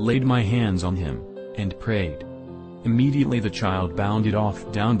 laid my hands on him, and prayed. Immediately the child bounded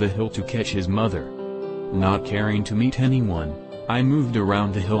off down the hill to catch his mother. Not caring to meet anyone, I moved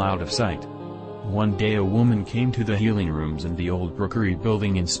around the hill out of sight. One day a woman came to the healing rooms in the old Brookery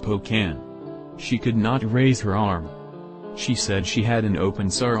building in Spokane. She could not raise her arm. She said she had an open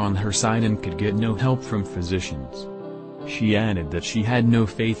sore on her side and could get no help from physicians. She added that she had no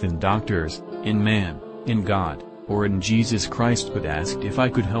faith in doctors, in man, in God, or in Jesus Christ, but asked if I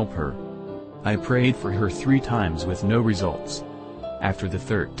could help her. I prayed for her 3 times with no results. After the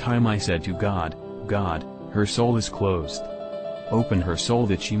 3rd time I said to God, "God, her soul is closed. Open her soul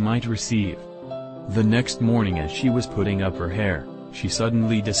that she might receive." The next morning as she was putting up her hair, she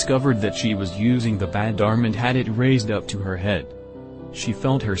suddenly discovered that she was using the bad arm and had it raised up to her head. She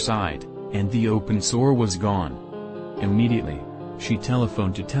felt her side, and the open sore was gone. Immediately, she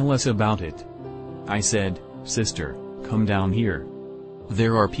telephoned to tell us about it. I said, "Sister, come down here.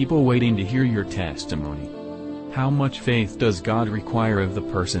 There are people waiting to hear your testimony." How much faith does God require of the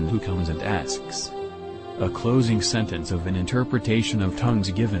person who comes and asks? A closing sentence of an interpretation of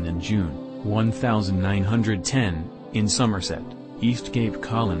tongues given in June 1910, in Somerset, East Cape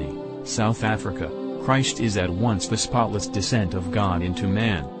Colony, South Africa. Christ is at once the spotless descent of God into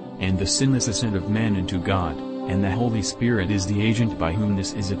man, and the sinless ascent of man into God, and the Holy Spirit is the agent by whom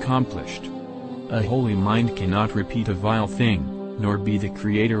this is accomplished. A holy mind cannot repeat a vile thing, nor be the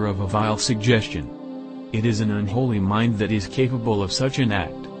creator of a vile suggestion. It is an unholy mind that is capable of such an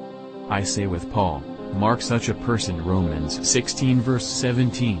act. I say with Paul, mark such a person, Romans 16 verse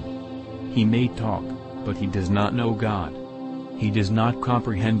 17. He may talk, but he does not know God. He does not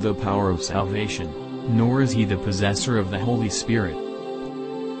comprehend the power of salvation, nor is he the possessor of the Holy Spirit.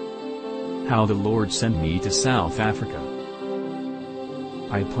 How the Lord sent me to South Africa.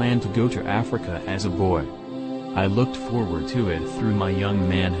 I planned to go to Africa as a boy. I looked forward to it through my young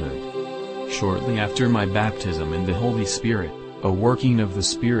manhood. Shortly after my baptism in the Holy Spirit, a working of the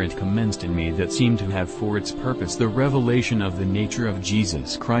Spirit commenced in me that seemed to have for its purpose the revelation of the nature of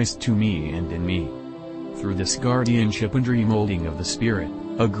Jesus Christ to me and in me. Through this guardianship and remolding of the Spirit,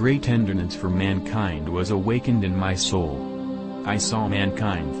 A great tenderness for mankind was awakened in my soul. I saw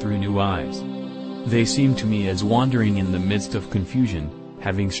mankind through new eyes. They seemed to me as wandering in the midst of confusion,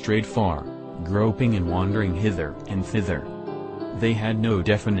 having strayed far, groping and wandering hither and thither. They had no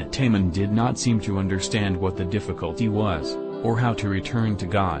definite aim and did not seem to understand what the difficulty was, or how to return to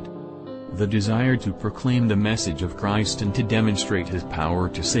God. The desire to proclaim the message of Christ and to demonstrate His power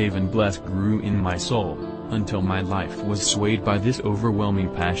to save and bless grew in my soul, until my life was swayed by this overwhelming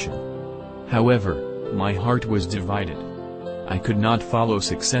passion. However, my heart was divided. I could not follow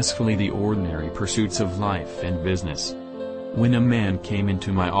successfully the ordinary pursuits of life and business. When a man came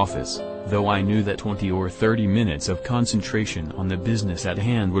into my office, though I knew that 20 or 30 minutes of concentration on the business at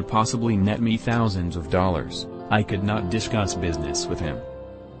hand would possibly net me thousands of dollars, I could not discuss business with him.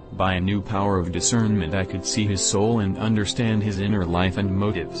 By a new power of discernment I could see his soul and understand his inner life and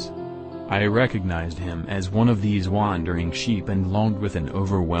motives. I recognized him as one of these wandering sheep and longed with an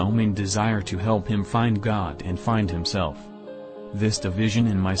overwhelming desire to help him find God and find himself. This division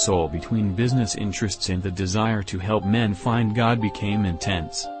in my soul between business interests and the desire to help men find God became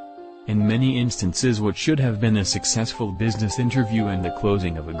intense. In many instances what should have been a successful business interview and the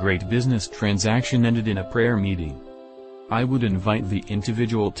closing of a great business transaction ended in a prayer meeting. I would invite the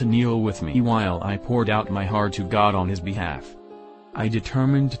individual to kneel with me while I poured out my heart to God on his behalf. I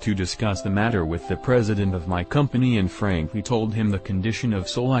determined to discuss the matter with the president of my company and frankly told him the condition of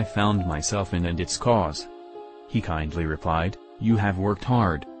soul I found myself in and its cause. He kindly replied, "You have worked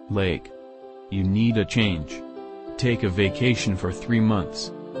hard, Lake. You need a change. Take a vacation for 3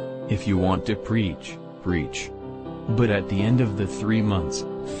 months. If you want to preach, preach. But at the end of the 3 months,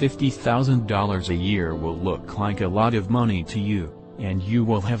 $50,000 a year will look like a lot of money to you, and you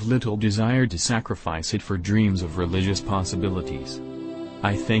will have little desire to sacrifice it for dreams of religious possibilities."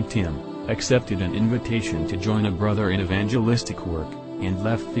 I thanked him, accepted an invitation to join a brother in evangelistic work, and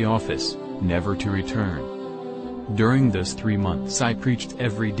left the office, never to return. During those 3 months I preached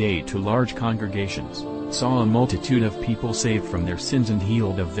every day to large congregations, saw a multitude of people saved from their sins and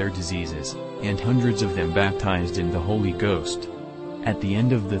healed of their diseases, and hundreds of them baptized in the Holy Ghost. At the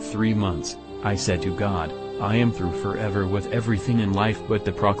end of the 3 months, I said to God, "I am through forever with everything in life but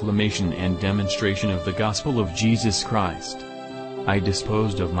the proclamation and demonstration of the gospel of Jesus Christ." I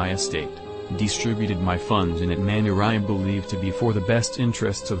disposed of my estate, distributed my funds in a manner I believed to be for the best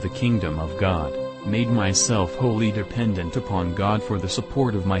interests of the kingdom of God, made myself wholly dependent upon God for the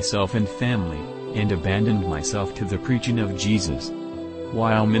support of myself and family, and abandoned myself to the preaching of Jesus.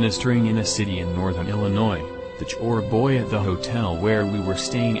 While ministering in a city in northern Illinois, the chore boy at the hotel where we were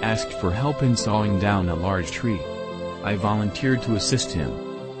staying asked for help in sawing down a large tree. I volunteered to assist him.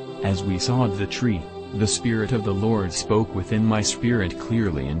 As we sawed the tree, the Spirit of the Lord spoke within my spirit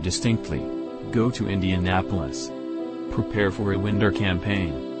clearly and distinctly, "Go to Indianapolis. Prepare for a winter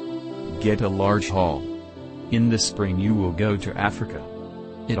campaign. Get a large haul. In the spring you will go to Africa."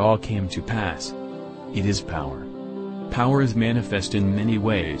 It all came to pass. It is power. Power is manifest in many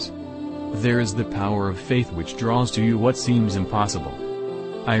ways. There is the power of faith which draws to you what seems impossible.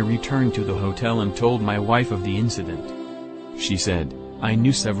 I returned to the hotel and told my wife of the incident. She said, "I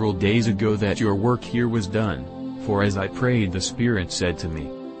knew several days ago that your work here was done, for as I prayed the Spirit said to me,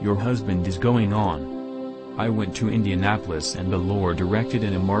 'Your husband is going on.'" I went to Indianapolis and the Lord directed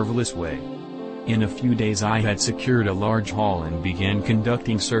in a marvelous way. In a few days I had secured a large hall and began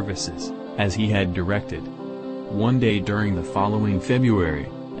conducting services, as He had directed. One day during the following February,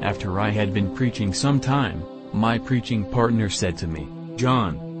 after I had been preaching some time, my preaching partner said to me,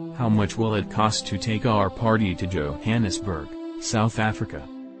 "John, how much will it cost to take our party to Johannesburg, South Africa?"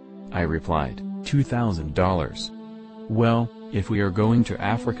 I replied, $2,000. "Well, if we are going to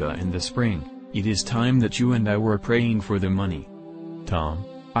Africa in the spring, it is time that you and I were praying for the money." "Tom,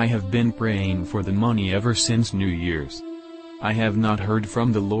 I have been praying for the money ever since New Year's. I have not heard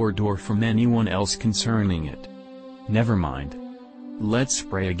from the Lord or from anyone else concerning it." "Never mind. Let's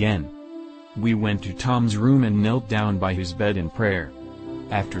pray again." We went to Tom's room and knelt down by his bed in prayer.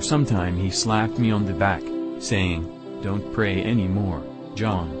 After some time he slapped me on the back, saying, "Don't pray anymore,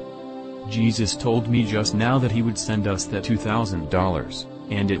 John. Jesus told me just now that He would send us that $2,000,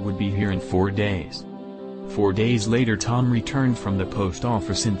 and it would be here in 4 days." 4 days later Tom returned from the post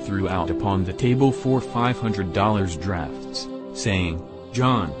office and threw out upon the table 4 $500 drafts, saying,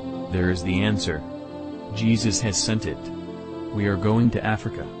 "John, there is the answer. Jesus has sent it. We are going to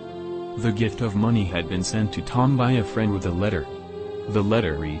Africa." The gift of money had been sent to Tom by a friend with a letter. The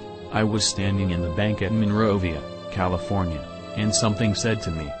letter read, "I was standing in the bank at Monrovia, California, and something said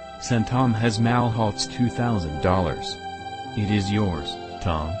to me, 'Send Tom has Malholtz $2,000. It is yours,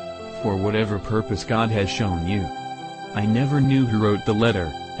 Tom, for whatever purpose God has shown you.'" I never knew who wrote the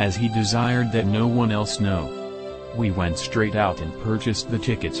letter, as he desired that no one else know. We went straight out and purchased the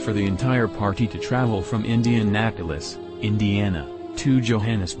tickets for the entire party to travel from Indianapolis, Indiana, to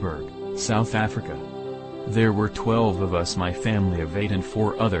Johannesburg, South Africa. There were 12 of us, my family of 8 and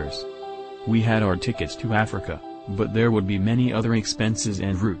 4 others. We had our tickets to Africa, but there would be many other expenses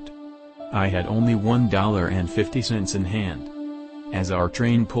en route. I had only $1.50 in hand. As our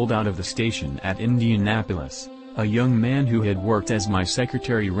train pulled out of the station at Indianapolis, a young man who had worked as my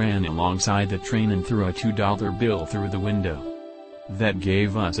secretary ran alongside the train and threw a $2 bill through the window. That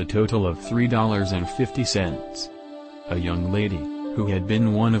gave us a total of $3.50. A young lady, who had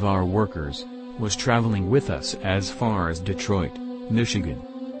been one of our workers, was traveling with us as far as Detroit, Michigan.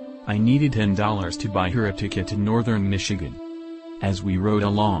 I needed $10 to buy her a ticket to northern Michigan. As we rode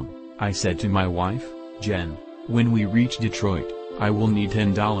along, I said to my wife, Jen, when we reach Detroit, I will need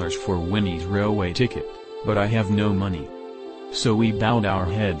 $10 for Winnie's railway ticket, but I have no money. So we bowed our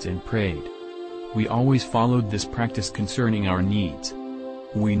heads and prayed. We always followed this practice concerning our needs.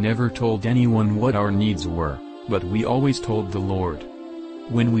 We never told anyone what our needs were, but we always told the Lord.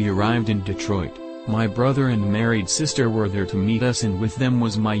 When we arrived in Detroit, my brother and married sister were there to meet us, and with them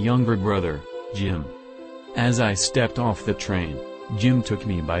was my younger brother, Jim. As I stepped off the train, Jim took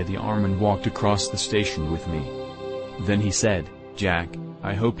me by the arm and walked across the station with me. Then he said, Jack,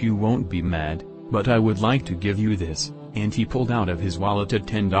 I hope you won't be mad, but I would like to give you this, and he pulled out of his wallet a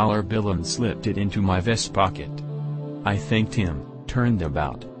 $10 bill and slipped it into my vest pocket. I thanked him, turned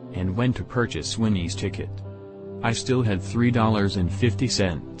about, and went to purchase Winnie's ticket. I still had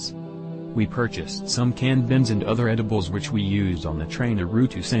 $3.50. We purchased some canned beans and other edibles which we used on the train en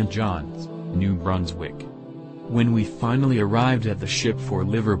route to St. John's, New Brunswick. When we finally arrived at the ship for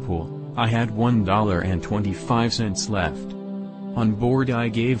Liverpool, I had $1.25 left. On board I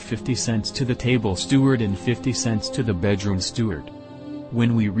gave 50 cents to the table steward and 50 cents to the bedroom steward.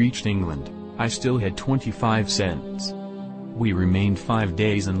 When we reached England, I still had 25 cents. We remained 5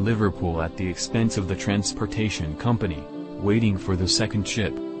 days in Liverpool at the expense of the transportation company, waiting for the second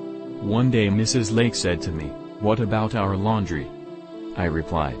ship. One day Mrs. Lake said to me, "What about our laundry?" I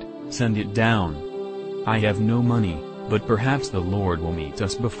replied, "Send it down. I have no money, but perhaps the Lord will meet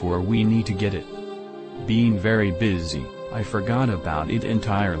us before we need to get it." Being very busy, I forgot about it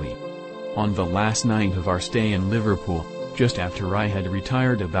entirely. On the last night of our stay in Liverpool, just after I had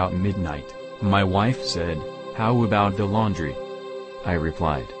retired about midnight, my wife said, "How about the laundry?" I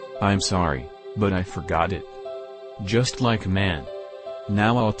replied, "I'm sorry, but I forgot it." Just like a man.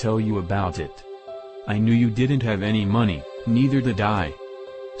 Now I'll tell you about it. I knew you didn't have any money, neither did I.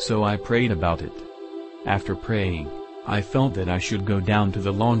 So I prayed about it. After praying, I felt that I should go down to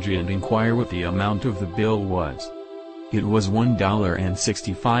the laundry and inquire what the amount of the bill was. It was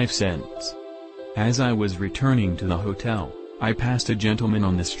 $1.65. As I was returning to the hotel, I passed a gentleman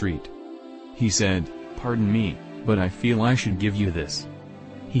on the street. He said, "Pardon me, but I feel I should give you this."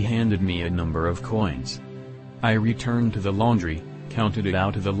 He handed me a number of coins. I returned to the laundry, counted it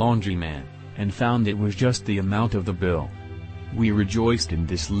out to the laundryman, and found it was just the amount of the bill. We rejoiced in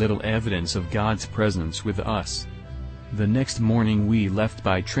this little evidence of God's presence with us. The next morning we left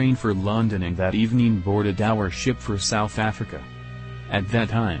by train for London and that evening boarded our ship for South Africa. At that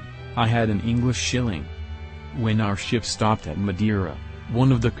time, I had an English shilling. When our ship stopped at Madeira,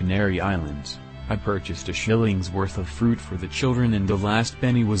 one of the Canary Islands, I purchased a shilling's worth of fruit for the children and the last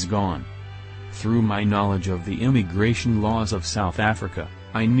penny was gone. Through my knowledge of the immigration laws of South Africa,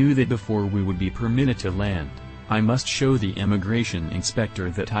 I knew that before we would be permitted to land, I must show the immigration inspector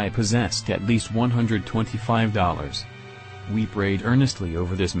that I possessed at least $125. We prayed earnestly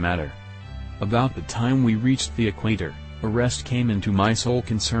over this matter. About the time we reached the equator, a rest came into my soul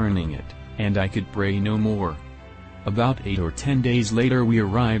concerning it, and I could pray no more. About 8 or 10 days later we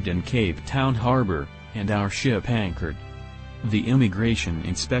arrived in Cape Town Harbor, and our ship anchored. The immigration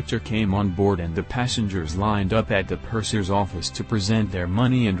inspector came on board and the passengers lined up at the purser's office to present their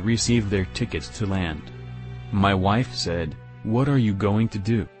money and receive their tickets to land. My wife said, "What are you going to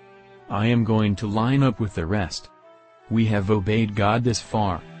do?" "I am going to line up with the rest. We have obeyed God this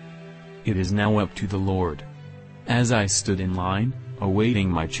far. It is now up to the Lord." As I stood in line,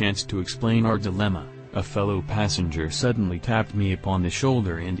 awaiting my chance to explain our dilemma, a fellow passenger suddenly tapped me upon the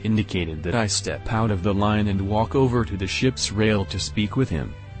shoulder and indicated that I step out of the line and walk over to the ship's rail to speak with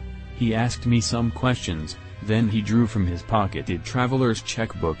him. He asked me some questions, then he drew from his pocket a traveler's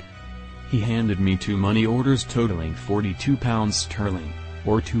checkbook. He handed me 2 money orders totaling £42 sterling,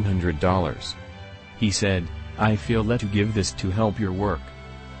 or $200. He said, "I feel led to give this to help your work.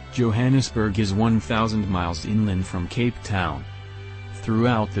 Johannesburg is 1,000 miles inland from Cape Town.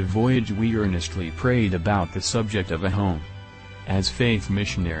 Throughout the voyage we earnestly prayed about the subject of a home. As faith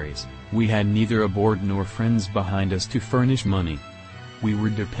missionaries, we had neither a board nor friends behind us to furnish money. We were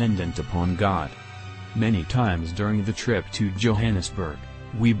dependent upon God. Many times during the trip to Johannesburg,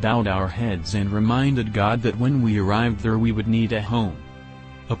 we bowed our heads and reminded God that when we arrived there we would need a home.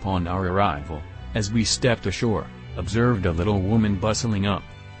 Upon our arrival, as we stepped ashore, observed a little woman bustling up,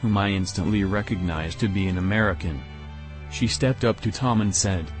 whom I instantly recognized to be an American. She stepped up to Tom and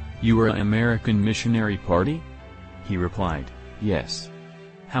said, "You are an American missionary party?" He replied, "Yes."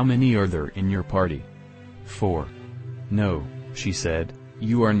 "How many are there in your party?" "4. "No," she said,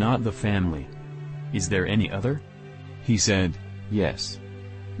 "you are not the family." "Is there any other?" He said, "Yes."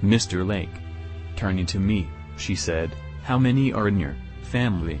 "Mr. Lake." Turning to me, she said, "How many are in your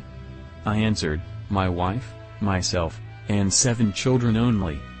family?" I answered, "My wife, myself, and 7 children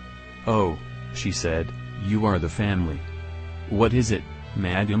only." "Oh," she said, "you are the family." "What is it,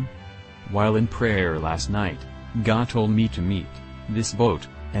 madam?" "While in prayer last night, God told me to meet this boat,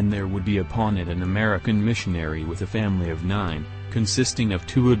 and there would be upon it an American missionary with a family of 9, consisting of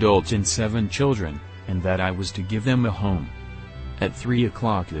 2 adults and 7 children, and that I was to give them a home." At 3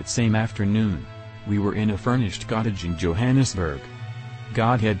 o'clock that same afternoon, we were in a furnished cottage in Johannesburg.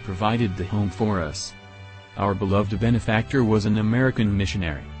 God had provided the home for us. Our beloved benefactor was an American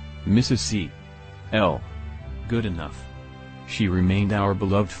missionary, Mrs. C. L. Goodenough. She remained our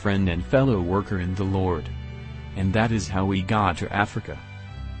beloved friend and fellow worker in the Lord. And that is how we got to Africa.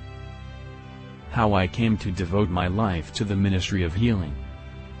 How I came to devote my life to the ministry of healing.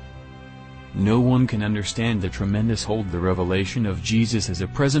 No one can understand the tremendous hold the revelation of Jesus as a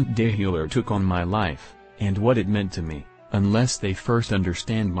present-day healer took on my life, and what it meant to me, unless they first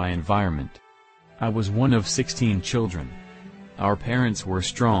understand my environment. I was one of 16 children. Our parents were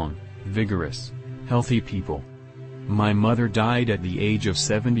strong, vigorous, healthy people. My mother died at the age of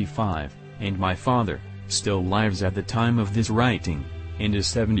 75, and my father, still lives at the time of this writing, and is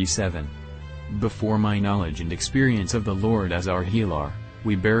 77. Before my knowledge and experience of the Lord as our healer,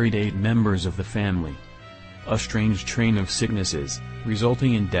 we buried 8 members of the family. A strange train of sicknesses,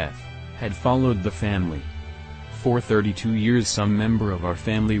 resulting in death, had followed the family. For 32 years some member of our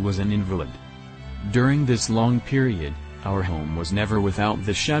family was an invalid. During this long period, our home was never without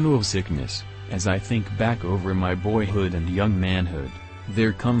the shadow of sickness. As I think back over my boyhood and young manhood,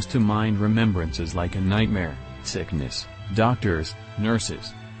 there comes to mind remembrances like a nightmare: sickness, doctors,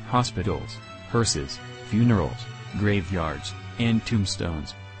 nurses, hospitals, hearses, funerals, graveyards, and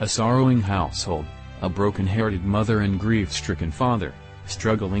tombstones, a sorrowing household, a broken-hearted mother and grief-stricken father,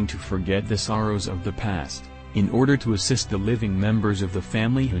 struggling to forget the sorrows of the past, in order to assist the living members of the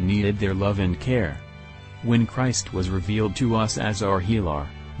family who needed their love and care. When Christ was revealed to us as our healer,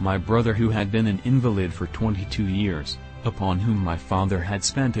 my brother who had been an invalid for 22 years, upon whom my father had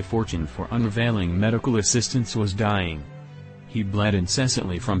spent a fortune for unavailing medical assistance, was dying. He bled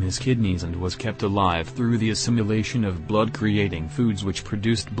incessantly from his kidneys and was kept alive through the assimilation of blood-creating foods which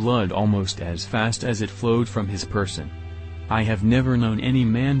produced blood almost as fast as it flowed from his person. I have never known any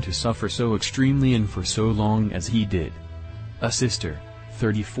man to suffer so extremely and for so long as he did. A sister,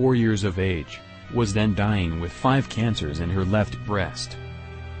 34 years of age, was then dying with 5 cancers in her left breast.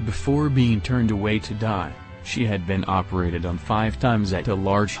 Before being turned away to die, she had been operated on 5 times at a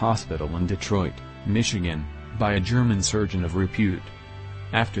large hospital in Detroit, Michigan, by a German surgeon of repute.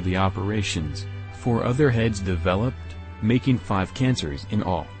 After the operations, 4 other heads developed, making 5 cancers in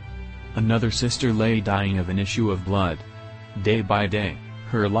all. Another sister lay dying of an issue of blood. Day by day,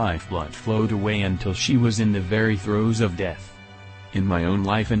 her lifeblood flowed away until she was in the very throes of death. In my own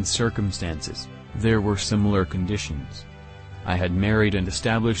life and circumstances, there were similar conditions. I had married and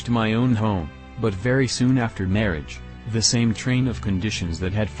established my own home, but very soon after marriage, the same train of conditions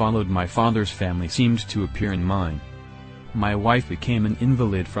that had followed my father's family seemed to appear in mine. My wife became an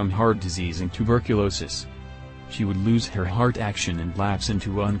invalid from heart disease and tuberculosis. She would lose her heart action and lapse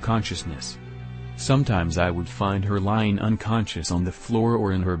into unconsciousness. Sometimes I would find her lying unconscious on the floor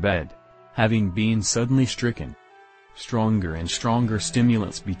or in her bed, having been suddenly stricken. Stronger and stronger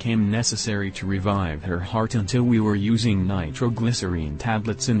stimulants became necessary to revive her heart until we were using nitroglycerine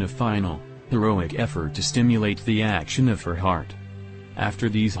tablets in a final, heroic effort to stimulate the action of her heart. After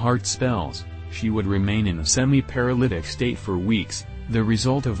these heart spells, she would remain in a semi-paralytic state for weeks, the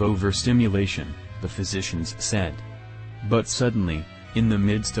result of overstimulation, the physicians said. But suddenly, in the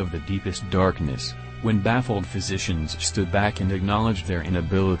midst of the deepest darkness, when baffled physicians stood back and acknowledged their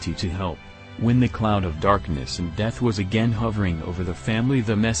inability to help, when the cloud of darkness and death was again hovering over the family,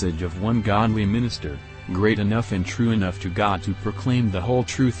 the message of one godly minister, great enough and true enough to God to proclaim the whole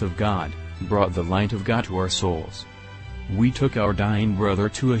truth of God, brought the light of God to our souls. We took our dying brother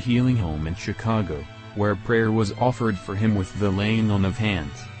to a healing home in Chicago, where prayer was offered for him with the laying on of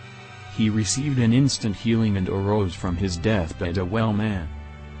hands. He received an instant healing and arose from his deathbed a well man.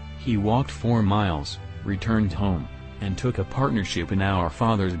 He walked 4 miles, returned home, and took a partnership in our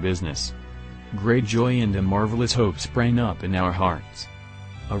Father's business. Great joy and a marvelous hope sprang up in our hearts.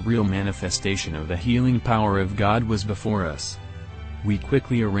 A real manifestation of the healing power of God was before us. We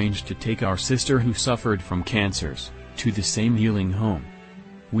quickly arranged to take our sister who suffered from cancers to the same healing home.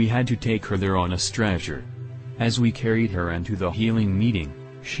 We had to take her there on a stretcher. As we carried her into the healing meeting,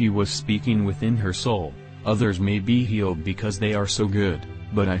 she was speaking within her soul, "Others may be healed because they are so good,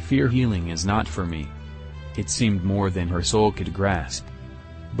 but I fear healing is not for me." It seemed more than her soul could grasp.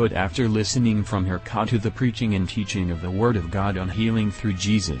 But after listening from her cot to the preaching and teaching of the Word of God on healing through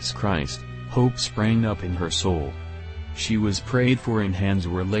Jesus Christ, hope sprang up in her soul. She was prayed for and hands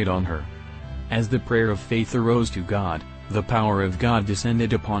were laid on her. As the prayer of faith arose to God, the power of God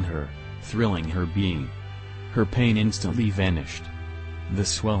descended upon her, thrilling her being. Her pain instantly vanished. The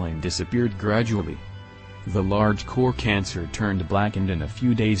swelling disappeared gradually. The large core cancer turned black and in a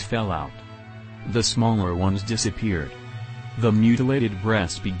few days fell out. The smaller ones disappeared. The mutilated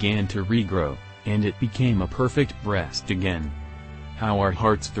breast began to regrow, and it became a perfect breast again. How our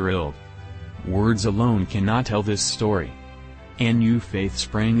hearts thrilled! Words alone cannot tell this story. A new faith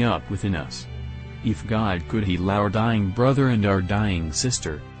sprang up within us. If God could heal our dying brother and our dying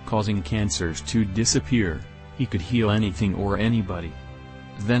sister, causing cancers to disappear, He could heal anything or anybody.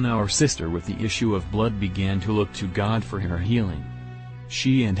 Then our sister with the issue of blood began to look to God for her healing.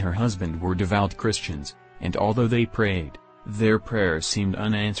 She and her husband were devout Christians, and although they prayed, their prayers seemed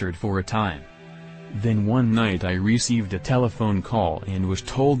unanswered for a time. Then one night I received a telephone call and was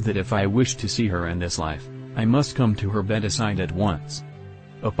told that if I wished to see her in this life, I must come to her bedside at once.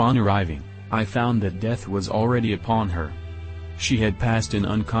 Upon arriving, I found that death was already upon her. She had passed in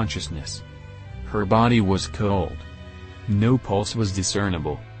unconsciousness. Her body was cold. No pulse was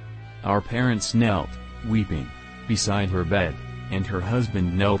discernible. Our parents knelt, weeping, beside her bed, and her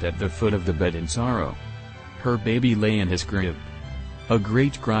husband knelt at the foot of the bed in sorrow. Her baby lay in his crib. A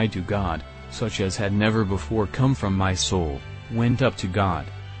great cry to God, such as had never before come from my soul, went up to God.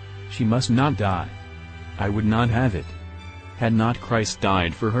 She must not die. I would not have it. Had not Christ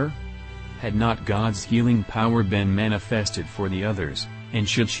died for her? Had not God's healing power been manifested for the others, and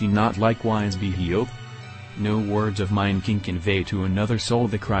should she not likewise be healed? No words of mine can convey to another soul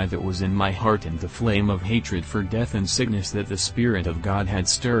the cry that was in my heart and the flame of hatred for death and sickness that the Spirit of God had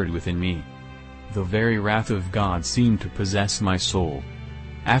stirred within me. The very wrath of God seemed to possess my soul.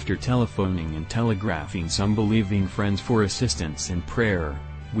 After telephoning and telegraphing some believing friends for assistance in prayer,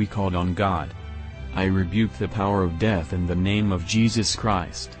 we called on God. I rebuked the power of death in the name of Jesus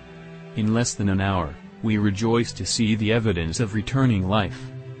Christ. In less than an hour, we rejoiced to see the evidence of returning life.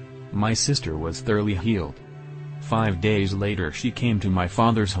 My sister was thoroughly healed. 5 days later she came to my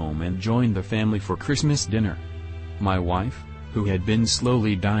father's home and joined the family for Christmas dinner. My wife, who had been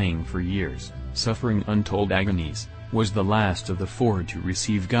slowly dying for years, suffering untold agonies, was the last of the 4 to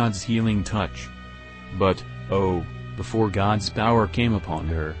receive God's healing touch. But, oh, before God's power came upon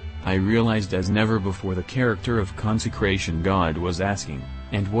her, I realized as never before the character of consecration God was asking,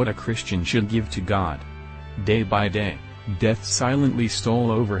 and what a Christian should give to God. Day by day, death silently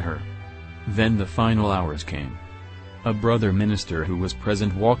stole over her. Then the final hours came. A brother minister who was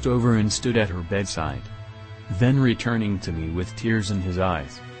present walked over and stood at her bedside. Then returning to me with tears in his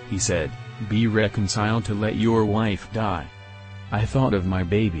eyes, he said, "Be reconciled to let your wife die." I thought of my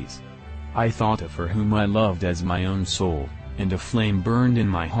babies. I thought of her whom I loved as my own soul, and a flame burned in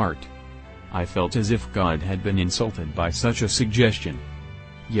my heart. I felt as if God had been insulted by such a suggestion.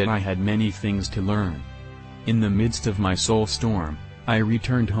 Yet I had many things to learn. In the midst of my soul storm, I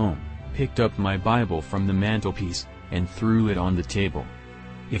returned home, picked up my Bible from the mantelpiece, and threw it on the table.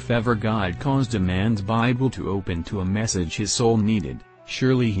 If ever God caused a man's Bible to open to a message his soul needed,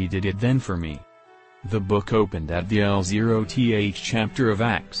 surely He did it then for me. The book opened at the L0th chapter of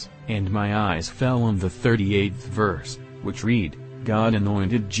Acts, and my eyes fell on the 38th verse, which read, "God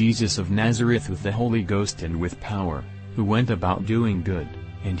anointed Jesus of Nazareth with the Holy Ghost and with power, who went about doing good,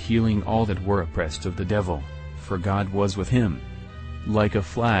 and healing all that were oppressed of the devil, for God was with him." Like a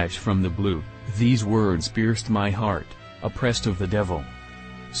flash from the blue, these words pierced my heart, "oppressed of the devil."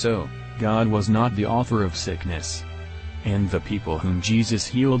 So, God was not the author of sickness. And the people whom Jesus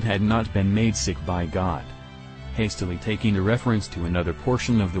healed had not been made sick by God. Hastily taking a reference to another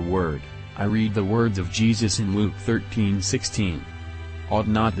portion of the Word, I read the words of Jesus in Luke 13:16. "Ought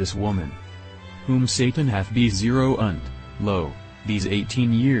not this woman, whom Satan hath lo, these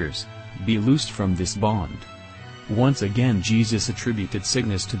 18 years, be loosed from this bond?" Once again Jesus attributed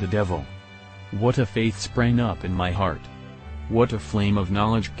sickness to the devil. What a faith sprang up in my heart! What a flame of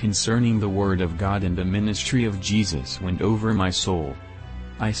knowledge concerning the Word of God and the ministry of Jesus went over my soul!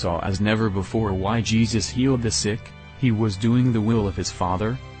 I saw as never before why Jesus healed the sick. He was doing the will of his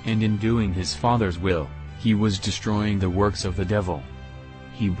Father, and in doing his Father's will, he was destroying the works of the devil.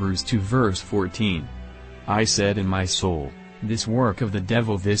 Hebrews 2 verse 14. I said in my soul, this work of the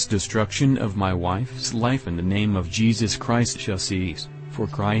devil, this destruction of my wife's life in the name of Jesus Christ shall cease, for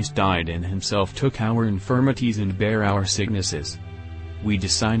Christ died and himself took our infirmities and bare our sicknesses. We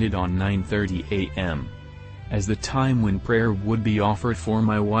decided on 9:30 a.m. as the time when prayer would be offered for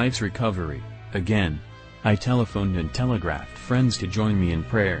my wife's recovery. Again, I telephoned and telegraphed friends to join me in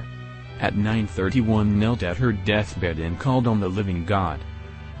prayer. At 9:31 knelt at her deathbed and called on the living God.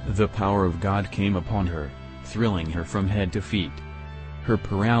 The power of God came upon her, thrilling her from head to feet. Her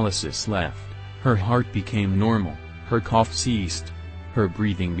paralysis left, her heart became normal, her cough ceased, her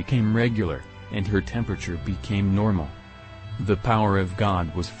breathing became regular, and her temperature became normal. The power of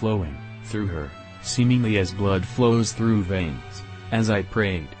God was flowing through her, seemingly as blood flows through veins. As I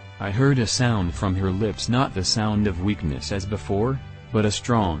prayed, I heard a sound from her lips, not the sound of weakness as before, but a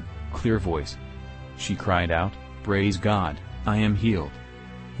strong, clear voice. She cried out, "Praise God, I am healed."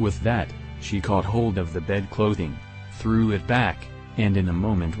 With that, she caught hold of the bed clothing, threw it back, and in a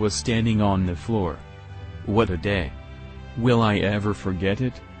moment was standing on the floor. What a day! Will I ever forget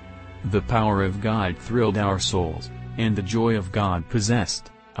it? The power of God thrilled our souls, and the joy of God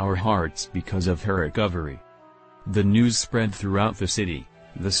possessed our hearts because of her recovery. The news spread throughout the city,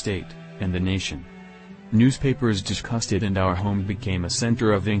 the state, and the nation. Newspapers discussed it, and our home became a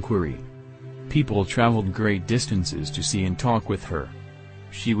center of inquiry. People traveled great distances to see and talk with her.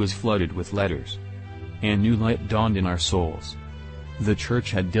 She was flooded with letters. A new light dawned in our souls. The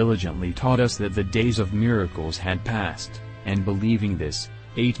church had diligently taught us that the days of miracles had passed, and believing this,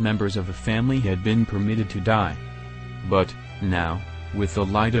 8 members of the family had been permitted to die. But, now, with the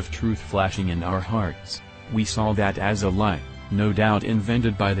light of truth flashing in our hearts, we saw that as a lie, no doubt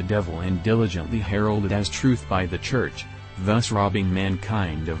invented by the devil and diligently heralded as truth by the church, thus robbing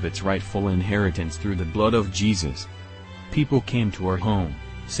mankind of its rightful inheritance through the blood of Jesus. People came to our home,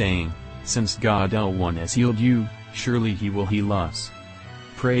 saying, "Since God L1 has healed you, surely he will heal us.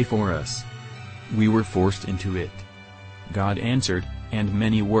 Pray for us." We were forced into it. God answered, and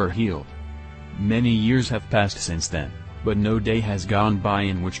many were healed. Many years have passed since then, but no day has gone by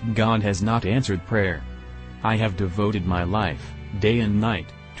in which God has not answered prayer. I have devoted my life, day and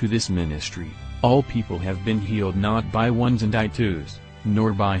night, to this ministry. All people have been healed, not by ones and twos,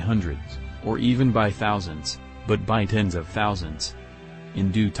 nor by hundreds, or even by thousands, but by tens of thousands.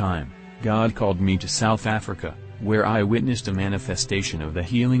 In due time, God called me to South Africa, where I witnessed a manifestation of the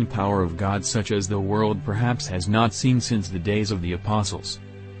healing power of God such as the world perhaps has not seen since the days of the apostles.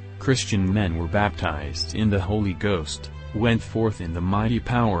 Christian men were baptized in the Holy Ghost, went forth in the mighty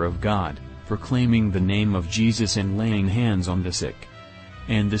power of God, proclaiming the name of Jesus and laying hands on the sick.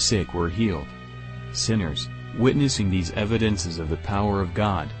 And the sick were healed. Sinners, witnessing these evidences of the power of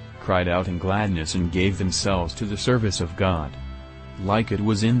God, cried out in gladness and gave themselves to the service of God. Like it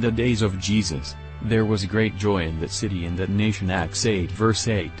was in the days of Jesus, there was great joy in that city and that nation. Acts 8 verse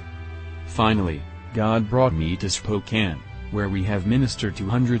 8. Finally, God brought me to Spokane, where we have ministered to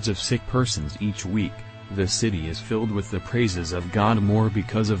hundreds of sick persons each week. The city is filled with the praises of God more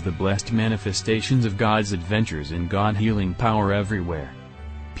because of the blessed manifestations of God's adventures in God healing power everywhere.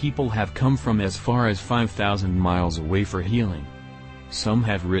 People have come from as far as 5,000 miles away for healing. Some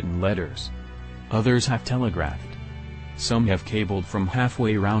have written letters. Others have telegraphed. Some have cabled from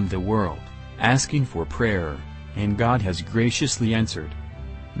halfway around the world, asking for prayer, and God has graciously answered.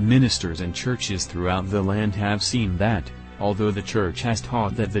 Ministers and churches throughout the land have seen that, although the church has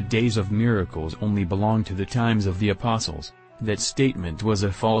taught that the days of miracles only belong to the times of the apostles, that statement was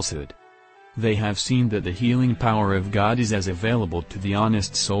a falsehood. They have seen that the healing power of God is as available to the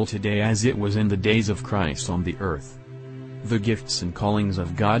honest soul today as it was in the days of Christ on the earth. The gifts and callings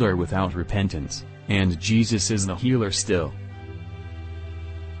of God are without repentance, and Jesus is the healer still.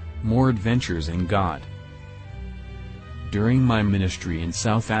 More adventures in God. During my ministry in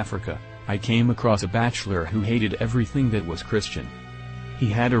South Africa, I came across a bachelor who hated everything that was Christian. He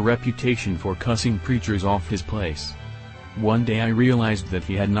had a reputation for cussing preachers off his place. One day I realized that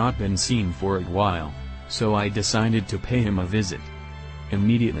he had not been seen for a while, so I decided to pay him a visit.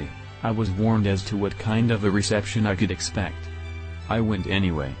 Immediately, I was warned as to what kind of a reception I could expect. I went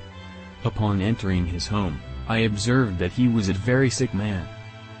anyway. Upon entering his home, I observed that he was a very sick man.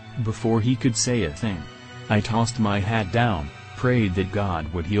 Before he could say a thing, I tossed my hat down, prayed that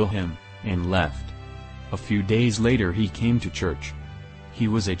God would heal him, and left. A few days later he came to church. He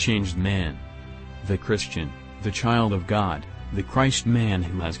was a changed man. The Christian, the child of God, the Christ man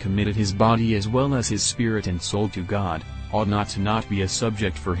who has committed his body as well as his spirit and soul to God, ought not be a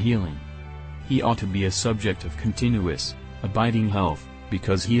subject for healing. He ought to be a subject of continuous, abiding health,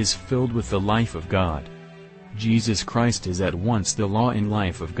 because he is filled with the life of God. Jesus Christ is at once the law and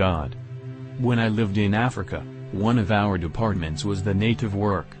life of God. When I lived in Africa, one of our departments was the native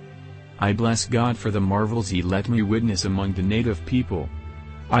work. I bless God for the marvels he let me witness among the native people.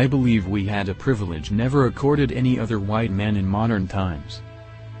 I believe we had a privilege never accorded any other white man in modern times.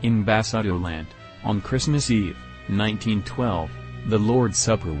 In Basutoland, on Christmas Eve, 1912, the Lord's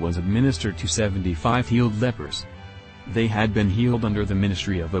Supper was administered to 75 healed lepers. They had been healed under the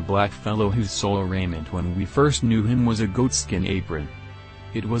ministry of a black fellow whose sole raiment when we first knew him was a goatskin apron.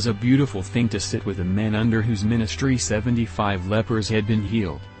 It was a beautiful thing to sit with a man under whose ministry 75 lepers had been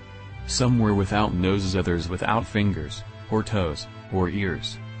healed. Some were without noses, others without fingers, or toes, or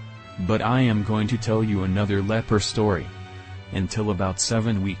ears. But I am going to tell you another leper story. Until about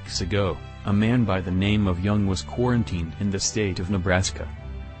 7 weeks ago, a man by the name of Young was quarantined in the state of Nebraska.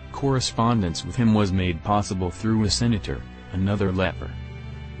 Correspondence with him was made possible through a senator, another leper.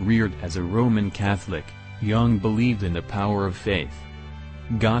 Reared as a Roman Catholic, Young believed in the power of faith.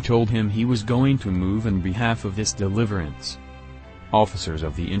 God told him he was going to move in behalf of this deliverance. Officers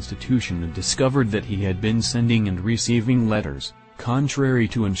of the institution had discovered that he had been sending and receiving letters, contrary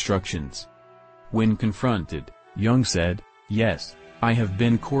to instructions. When confronted, Young said, "Yes, I have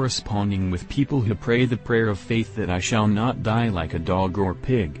been corresponding with people who pray the prayer of faith that I shall not die like a dog or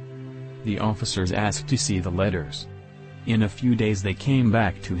pig." The officers asked to see the letters. In a few days they came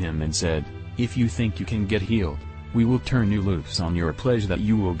back to him and said, "If you think you can get healed, we will turn you loose on your pledge that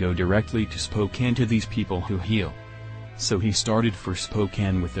you will go directly to Spokane to these people who heal." So he started for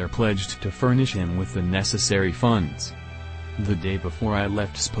Spokane with their pledge to furnish him with the necessary funds. The day before I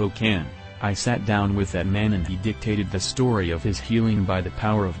left Spokane, I sat down with that man and he dictated the story of his healing by the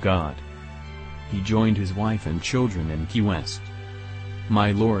power of God. He joined his wife and children in Key West.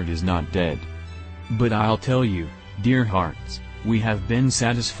 My Lord is not dead. But I'll tell you, dear hearts, we have been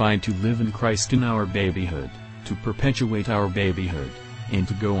satisfied to live in Christ in our babyhood, to perpetuate our babyhood, and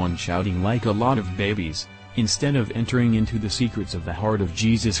to go on shouting like a lot of babies, instead of entering into the secrets of the heart of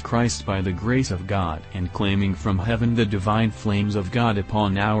Jesus Christ by the grace of God and claiming from heaven the divine flames of God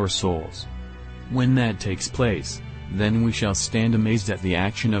upon our souls. When that takes place, then we shall stand amazed at the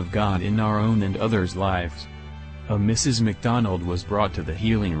action of God in our own and others' lives. A Mrs. McDonald was brought to the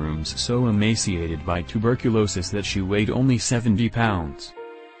healing rooms so emaciated by tuberculosis that she weighed only 70 pounds.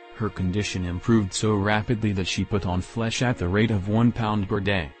 Her condition improved so rapidly that she put on flesh at the rate of 1 pound per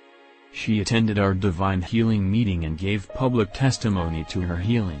day. She attended our divine healing meeting and gave public testimony to her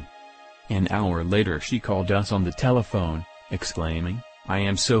healing. An hour later she called us on the telephone, exclaiming, "I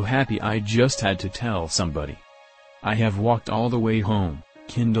am so happy I just had to tell somebody. I have walked all the way home,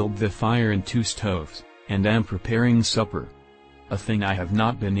 kindled the fire in 2 stoves, and am preparing supper. A thing I have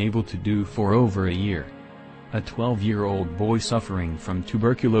not been able to do for over a year." A 12-year-old boy suffering from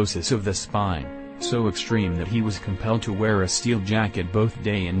tuberculosis of the spine, so extreme that he was compelled to wear a steel jacket both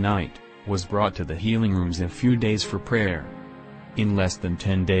day and night, was brought to the healing rooms in a few days for prayer. In less than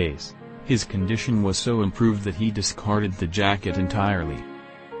 10 days, his condition was so improved that he discarded the jacket entirely.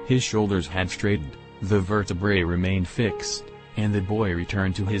 His shoulders had straightened, the vertebrae remained fixed, and the boy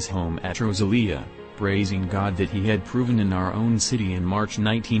returned to his home at Rosalia, praising God that he had proven in our own city in March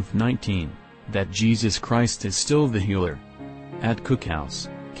 1919, that Jesus Christ is still the healer. At Cookhouse,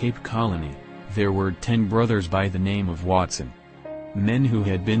 Cape Colony, there were 10 brothers by the name of Watson. Men who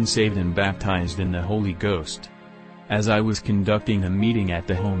had been saved and baptized in the Holy Ghost. As I was conducting a meeting at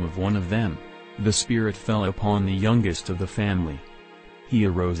the home of one of them, the Spirit fell upon the youngest of the family. He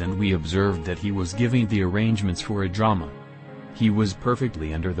arose and we observed that he was giving the arrangements for a drama. He was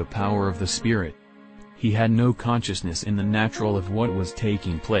perfectly under the power of the Spirit. He had no consciousness in the natural of what was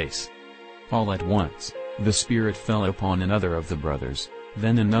taking place. All at once, the Spirit fell upon another of the brothers,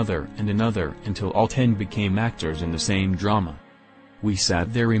 then another and another until all 10 became actors in the same drama. We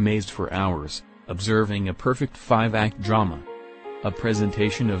sat there amazed for hours, observing a perfect 5-act drama. A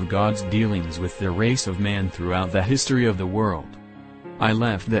presentation of God's dealings with the race of man throughout the history of the world. I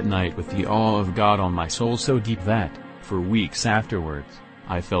left that night with the awe of God on my soul so deep that, for weeks afterwards,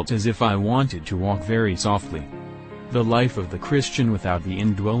 I felt as if I wanted to walk very softly. The life of the Christian without the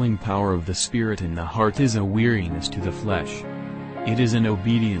indwelling power of the Spirit in the heart is a weariness to the flesh. It is an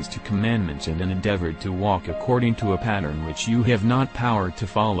obedience to commandments and an endeavor to walk according to a pattern which you have not power to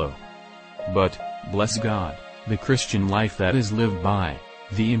follow. But, bless God, the Christian life that is lived by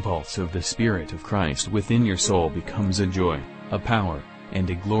The impulse of the Spirit of Christ within your soul becomes a joy, a power, and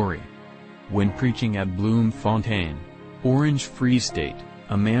a glory. When preaching at Bloemfontein, Orange Free State,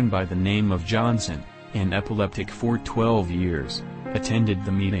 a man by the name of Johnson, an epileptic for 12 years, attended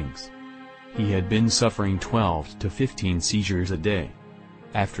the meetings. He had been suffering 12 to 15 seizures a day.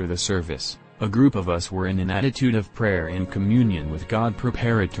 After the service, a group of us were in an attitude of prayer and communion with God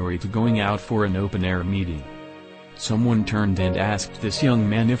preparatory to going out for an open-air meeting. Someone turned and asked this young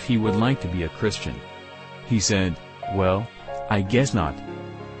man if he would like to be a Christian. He said, "Well, I guess not.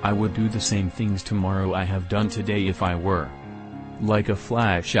 I would do the same things tomorrow I have done today if I were." Like a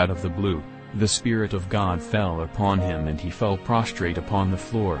flash out of the blue, the Spirit of God fell upon him and he fell prostrate upon the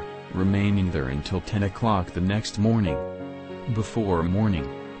floor, remaining there until 10 o'clock the next morning. Before morning,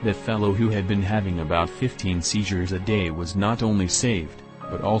 that fellow who had been having about 15 seizures a day was not only saved,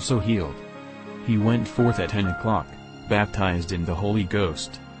 but also healed. He went forth at 10 o'clock, baptized in the Holy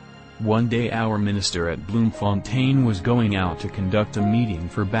Ghost. One day our minister at Bloemfontein was going out to conduct a meeting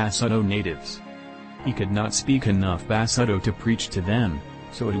for Basuto natives. He could not speak enough Basuto to preach to them,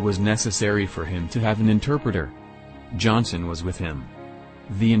 so it was necessary for him to have an interpreter. Johnson was with him.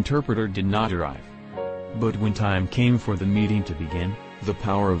 The interpreter did not arrive. But when time came for the meeting to begin, the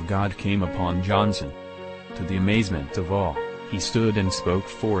power of God came upon Johnson. To the amazement of all, he stood and spoke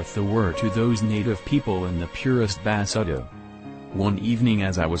forth the word to those native people in the purest Basuto. One evening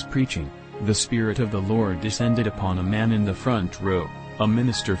as I was preaching, the Spirit of the Lord descended upon a man in the front row, a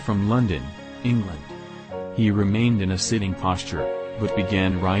minister from London, England. He remained in a sitting posture, but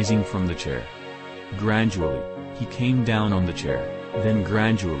began rising from the chair. Gradually, he came down on the chair, then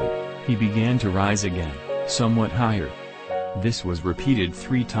gradually, he began to rise again, somewhat higher. This was repeated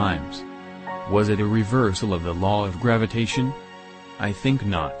 3 times. Was it a reversal of the law of gravitation? I think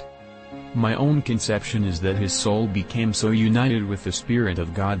not. My own conception is that his soul became so united with the Spirit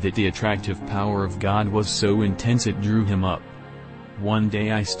of God that the attractive power of God was so intense it drew him up. One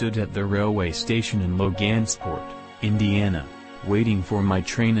day I stood at the railway station in Logansport, Indiana, waiting for my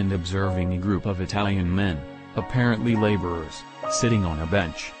train and observing a group of Italian men, apparently laborers, sitting on a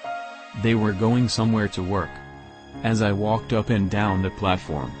bench. They were going somewhere to work. As I walked up and down the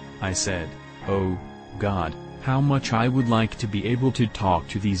platform, I said, "Oh, God, how much I would like to be able to talk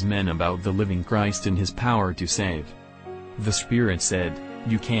to these men about the living Christ and his power to save." The Spirit said,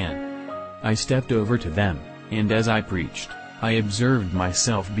 "You can." I stepped over to them, and as I preached, I observed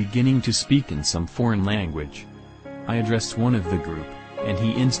myself beginning to speak in some foreign language. I addressed one of the group, and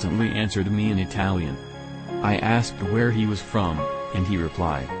he instantly answered me in Italian. I asked where he was from, and he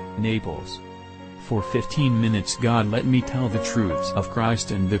replied, "Naples." For 15 minutes God let me tell the truths of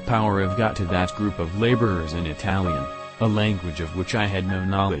Christ and the power of God to that group of laborers in Italian, a language of which I had no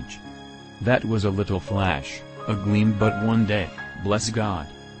knowledge. That was a little flash, a gleam, but one day, bless God,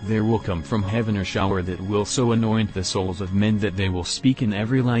 there will come from heaven a shower that will so anoint the souls of men that they will speak in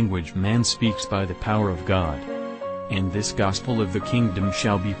every language man speaks by the power of God. And this gospel of the kingdom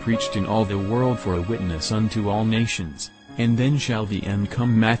shall be preached in all the world for a witness unto all nations, and then shall the end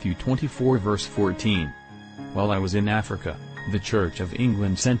come. Matthew 24 verse 14. While I was in Africa, the Church of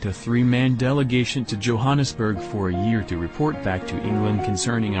England sent a 3-man delegation to Johannesburg for a year to report back to England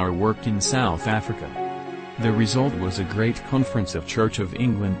concerning our work in South Africa. The result was a great conference of Church of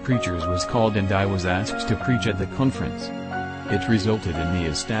England preachers was called, and I was asked to preach at the conference. It resulted in the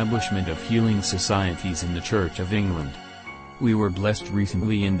establishment of healing societies in the Church of England. We were blessed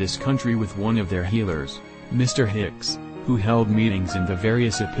recently in this country with one of their healers, Mr. Hicks, who held meetings in the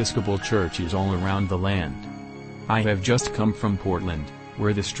various Episcopal churches all around the land. I have just come from Portland,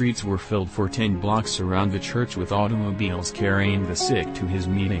 where the streets were filled for 10 blocks around the church with automobiles carrying the sick to his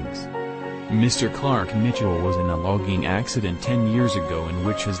meetings. Mr. Clark Mitchell was in a logging accident 10 years ago in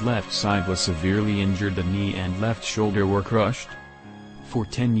which his left side was severely injured, the knee and left shoulder were crushed. For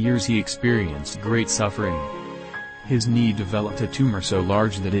 10 years he experienced great suffering. His knee developed a tumor so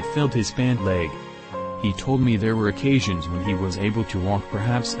large that it filled his pant leg. He told me there were occasions when he was able to walk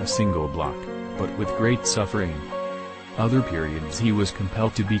perhaps a single block, but with great suffering. Other periods he was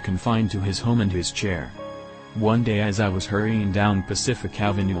compelled to be confined to his home and his chair. One day as I was hurrying down Pacific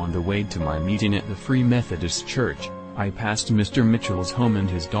Avenue on the way to my meeting at the Free Methodist Church, I passed Mr. Mitchell's home and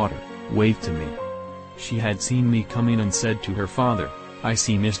his daughter waved to me. She had seen me coming and said to her father, "I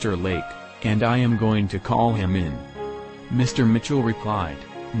see Mr. Lake, and I am going to call him in." Mr. Mitchell replied,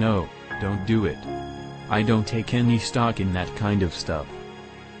 "No, don't do it. I don't take any stock in that kind of stuff."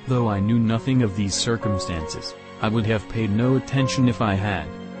 Though I knew nothing of these circumstances, I would have paid no attention if I had.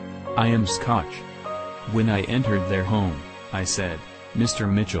 I am Scotch. When I entered their home, I said,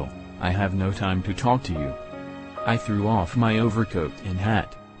 "Mr. Mitchell, I have no time to talk to you." I threw off my overcoat and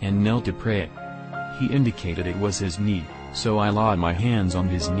hat, and knelt to pray. He indicated it was his knee, so I laid my hands on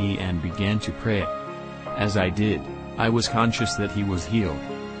his knee and began to pray. As I did, I was conscious that he was healed.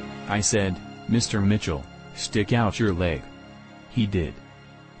 I said, "Mr. Mitchell, stick out your leg." He did.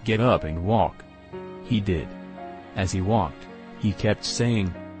 "Get up and walk." He did. As he walked, he kept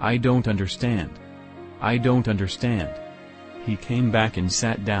saying, "I don't understand. I don't understand." He came back and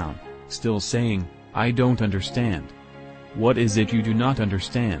sat down, still saying, "I don't understand." "What is it you do not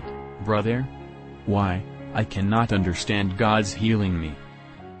understand, brother?" "Why, I cannot understand God's healing me.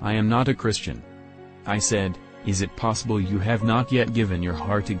 I am not a Christian." I said, "Is it possible you have not yet given your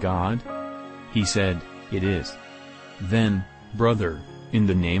heart to God?" He said, "It is." "Then, brother, in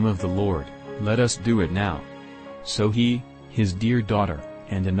the name of the Lord, let us do it now." So he, his dear daughter,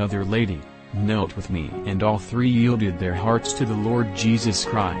 and another lady, knelt with me, and all three yielded their hearts to the Lord Jesus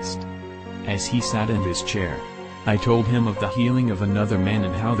Christ. As he sat in his chair, I told him of the healing of another man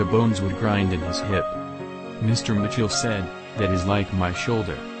and how the bones would grind in his hip. Mr. Mitchell said, "That is like my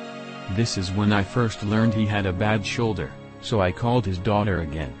shoulder." This is when I first learned he had a bad shoulder, so I called his daughter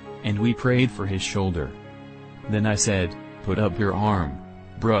again, and we prayed for his shoulder. Then I said, "Put up your arm,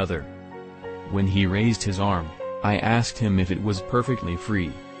 brother." When he raised his arm, I asked him if it was perfectly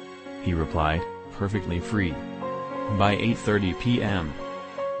free. He replied, "Perfectly free." By 8:30 p.m.,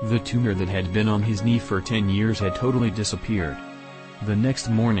 the tumor that had been on his knee for 10 years had totally disappeared. The next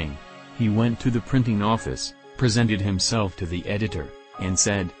morning, he went to the printing office, presented himself to the editor, and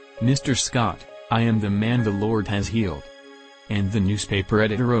said, "Mr. Scott, I am the man the Lord has healed." And the newspaper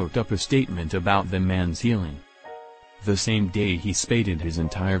editor wrote up a statement about the man's healing. The same day he spaded his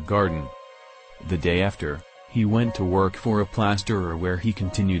entire garden. The day after, he went to work for a plasterer where he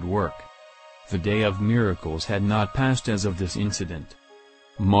continued work. The day of miracles had not passed as of this incident.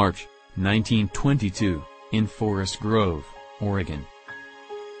 March, 1922, in Forest Grove, Oregon.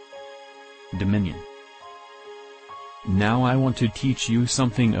 Dominion. Now I want to teach you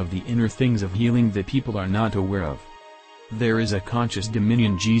something of the inner things of healing that people are not aware of. There is a conscious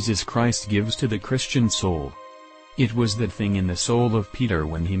dominion Jesus Christ gives to the Christian soul. It was that thing in the soul of Peter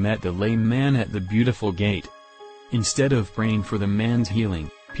when he met the lame man at the beautiful gate. Instead of praying for the man's healing,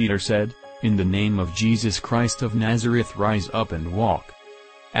 Peter said, "In the name of Jesus Christ of Nazareth, rise up and walk."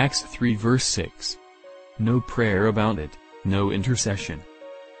 Acts 3 verse 6. No prayer about it, no intercession.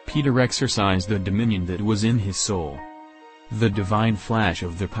 Peter exercised the dominion that was in his soul. The divine flash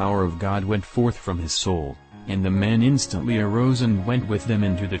of the power of God went forth from his soul, and the man instantly arose and went with them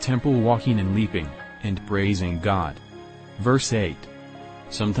into the temple, walking and leaping, and praising God. Verse 8.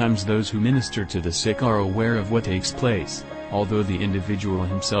 Sometimes those who minister to the sick are aware of what takes place, although the individual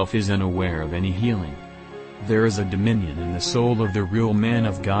himself is unaware of any healing. There is a dominion in the soul of the real man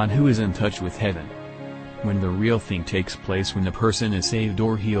of God who is in touch with heaven. When the real thing takes place, when the person is saved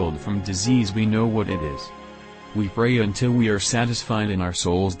or healed from disease, we know what it is. We pray until we are satisfied in our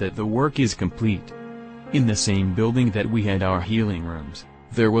souls that the work is complete. In the same building that we had our healing rooms,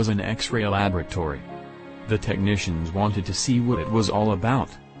 there was an X-ray laboratory. The technicians wanted to see what it was all about,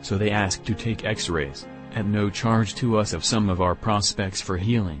 so they asked to take X-rays, at no charge to us, of some of our prospects for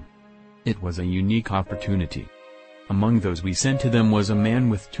healing. It was a unique opportunity. Among those we sent to them was a man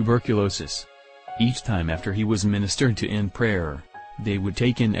with tuberculosis. Each time after he was ministered to in prayer, they would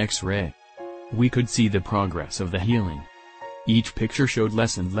take an X-ray. We could see the progress of the healing. Each picture showed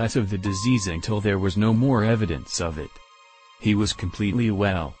less and less of the disease until there was no more evidence of it. He was completely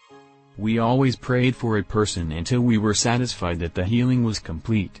well. We always prayed for a person until we were satisfied that the healing was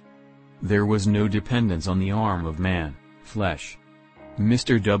complete. There was no dependence on the arm of man, flesh.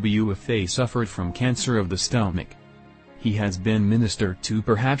 Mr. W.F.A. suffered from cancer of the stomach. He has been ministered to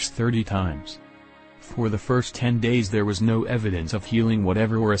perhaps 30 times. For the first 10 days there was no evidence of healing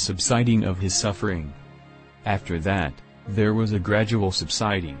whatever or a subsiding of his suffering. After that, there was a gradual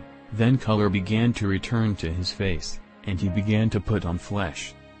subsiding, then color began to return to his face, and he began to put on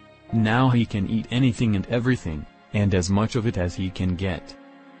flesh. Now he can eat anything and everything, and as much of it as he can get.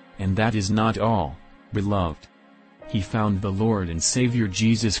 And that is not all, beloved. He found the Lord and Savior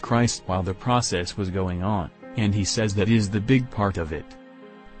Jesus Christ while the process was going on, and he says that is the big part of it.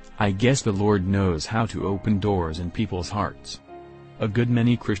 I guess the Lord knows how to open doors in people's hearts. A good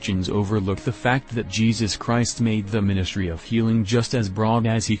many Christians overlook the fact that Jesus Christ made the ministry of healing just as broad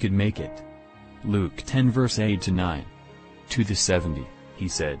as he could make it. Luke 10 verse 8-9. To the 70, he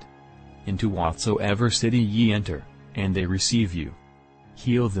said, "Into whatsoever city ye enter, and they receive you,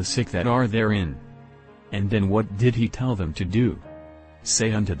 heal the sick that are therein." And then what did he tell them to do?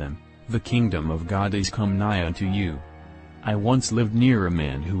 Say unto them, "The kingdom of God is come nigh unto you." I once lived near a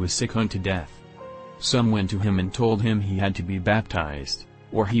man who was sick unto death. Some went to him and told him he had to be baptized,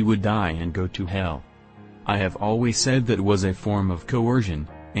 or he would die and go to hell. I have always said that was a form of coercion,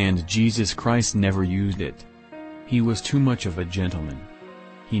 and Jesus Christ never used it. He was too much of a gentleman.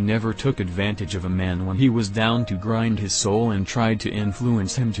 He never took advantage of a man when he was down to grind his soul and tried to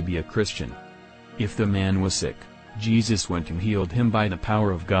influence him to be a Christian. If the man was sick, Jesus went and healed him by the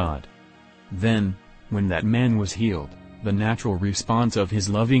power of God. Then, when that man was healed, the natural response of his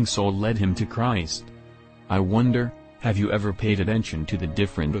loving soul led him to Christ. I wonder, have you ever paid attention to the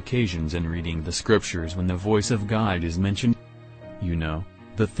different occasions in reading the scriptures when the voice of God is mentioned? You know,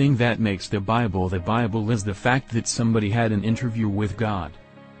 the thing that makes the Bible is the fact that somebody had an interview with God.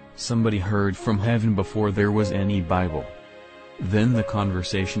 Somebody heard from heaven before there was any Bible. Then the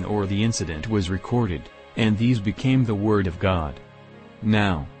conversation or the incident was recorded, and these became the Word of God.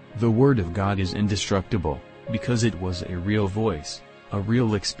 Now, the Word of God is indestructible, because it was a real voice, a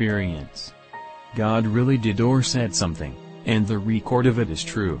real experience. God really did or said something, and the record of it is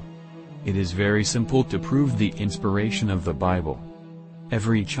true. It is very simple to prove the inspiration of the Bible.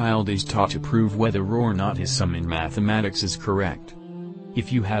 Every child is taught to prove whether or not his sum in mathematics is correct.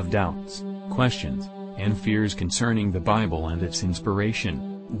 If you have doubts, questions, and fears concerning the Bible and its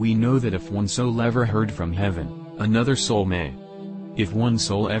inspiration, we know that if one soul ever heard from heaven, another soul may. If one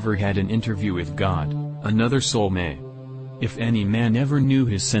soul ever had an interview with God, another soul may. If any man ever knew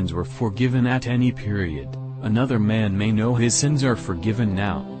his sins were forgiven at any period, another man may know his sins are forgiven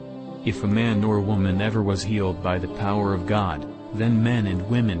now. If a man or woman ever was healed by the power of God, then men and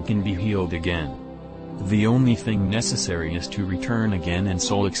women can be healed again. The only thing necessary is to return again and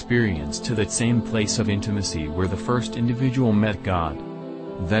soul experience to that same place of intimacy where the first individual met God.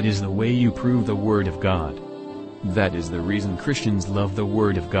 That is the way you prove the Word of God. That is the reason Christians love the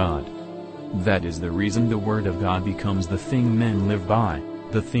Word of God. That is the reason the Word of God becomes the thing men live by,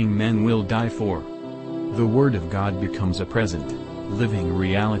 the thing men will die for. The Word of God becomes a present, living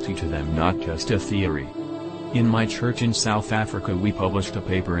reality to them, not just a theory. In my church in South Africa we published a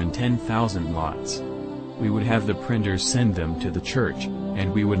paper in 10,000 lots. We would have the printers send them to the church,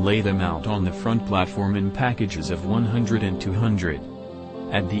 and we would lay them out on the front platform in packages of 100 and 200.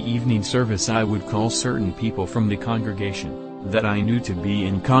 At the evening service I would call certain people from the congregation, that I knew to be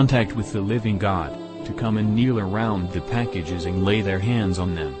in contact with the living God, to come and kneel around the packages and lay their hands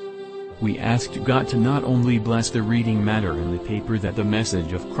on them. We asked God to not only bless the reading matter in the paper, that the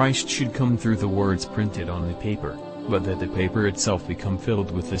message of Christ should come through the words printed on the paper, but that the paper itself become filled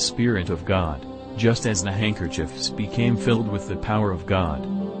with the Spirit of God, just as the handkerchiefs became filled with the power of God.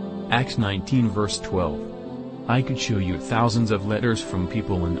 Acts 19 verse 12. I could show you thousands of letters from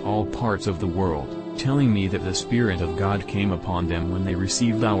people in all parts of the world, telling me that the Spirit of God came upon them when they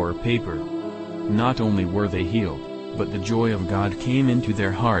received our paper. Not only were they healed, but the joy of God came into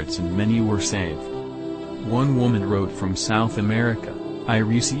their hearts and many were saved. One woman wrote from South America, I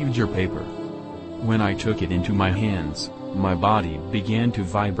received your paper. When I took it into my hands, my body began to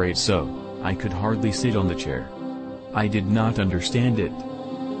vibrate so I could hardly sit on the chair. I did not understand it.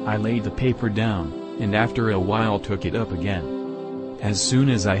 I laid the paper down, and after a while took it up again. As soon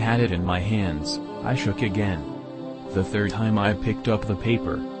as I had it in my hands, I shook again. The third time I picked up the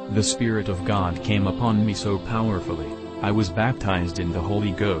paper, the Spirit of God came upon me so powerfully, I was baptized in the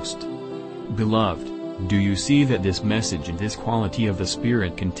Holy Ghost. Beloved, do you see that this message and this quality of the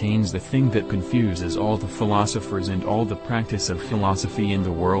Spirit contains the thing that confuses all the philosophers and all the practice of philosophy in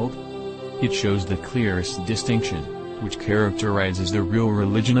the world? It shows the clearest distinction, which characterizes the real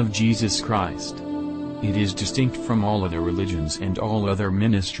religion of Jesus Christ. It is distinct from all other religions and all other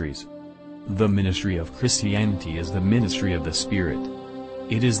ministries. The ministry of Christianity is the ministry of the Spirit.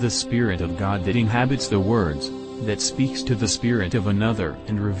 It is the Spirit of God that inhabits the words, that speaks to the spirit of another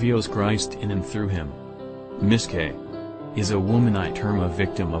and reveals Christ in and through him. Miss K. is a woman I term a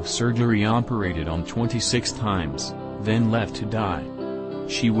victim of surgery, operated on 26 times, then left to die.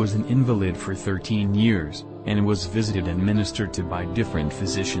 She was an invalid for 13 years, and was visited and ministered to by different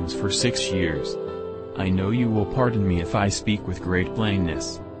physicians for 6 years. I know you will pardon me if I speak with great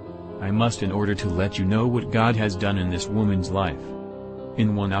plainness. I must, in order to let you know what God has done in this woman's life.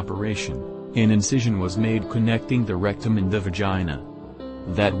 In one operation, an incision was made connecting the rectum and the vagina.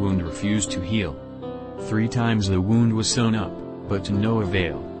 That wound refused to heal. 3 times the wound was sewn up, but to no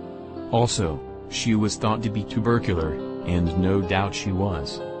avail. Also, she was thought to be tubercular, and no doubt she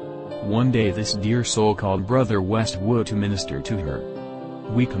was. One day this dear soul called Brother Westwood to minister to her.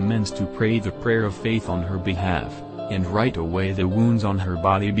 We commenced to pray the prayer of faith on her behalf, and right away the wounds on her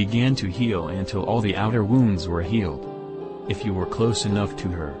body began to heal until all the outer wounds were healed. If you were close enough to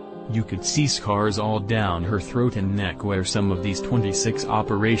her, you could see scars all down her throat and neck where some of these 26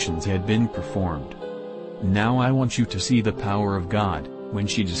 operations had been performed. Now I want you to see the power of God. When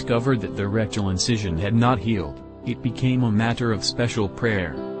she discovered that the rectal incision had not healed, it became a matter of special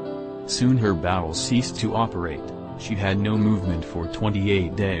prayer. Soon her bowels ceased to operate. She had no movement for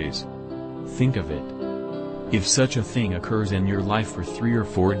 28 days. Think of it. If such a thing occurs in your life for 3 or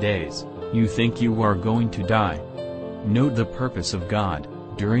 4 days, you think you are going to die. Note the purpose of God.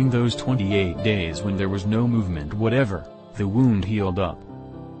 During those 28 days when there was no movement whatever, the wound healed up.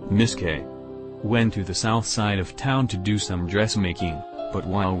 Miss K went to the south side of town to do some dressmaking, but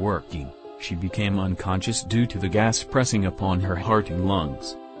while working, she became unconscious due to the gas pressing upon her heart and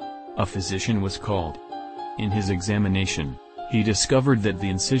lungs. A physician was called. In his examination, he discovered that the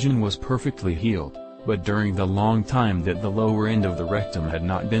incision was perfectly healed, but during the long time that the lower end of the rectum had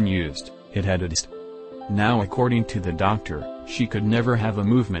not been used, it had edged. Now according to the doctor, she could never have a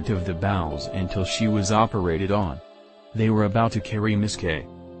movement of the bowels until she was operated on. They were about to carry Miss K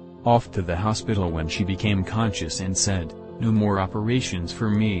off to the hospital when she became conscious and said, "No more operations for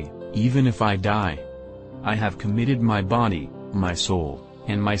me, even if I die. I have committed my body, my soul,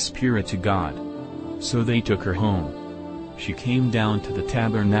 and my spirit to God." So they took her home. She came down to the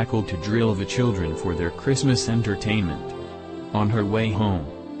tabernacle to drill the children for their Christmas entertainment. On her way home,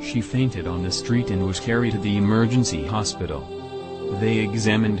 she fainted on the street and was carried to the emergency hospital. They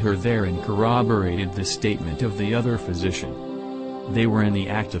examined her there and corroborated the statement of the other physician. They were in the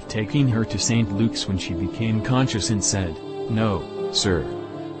act of taking her to St. Luke's when she became conscious and said, "No, sir.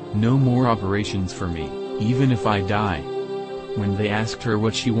 No more operations for me, even if I die." When they asked her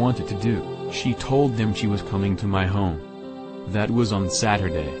what she wanted to do, she told them she was coming to my home. That was on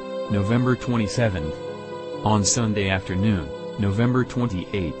Saturday, November 27th. On Sunday afternoon, November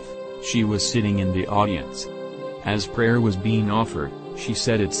 28th, she was sitting in the audience. As prayer was being offered, she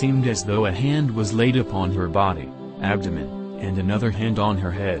said it seemed as though a hand was laid upon her body, abdomen, and another hand on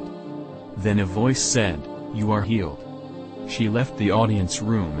her head. Then a voice said, "You are healed." She left the audience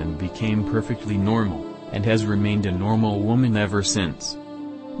room and became perfectly normal, and has remained a normal woman ever since.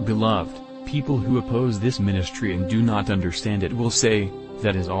 Beloved, people who oppose this ministry and do not understand it will say,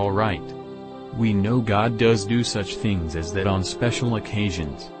 "That is all right." We know God does do such things as that on special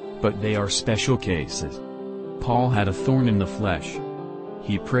occasions, but they are special cases. Paul had a thorn in the flesh.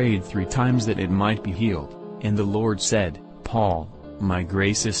 He prayed 3 times that it might be healed, and the Lord said, "Paul, my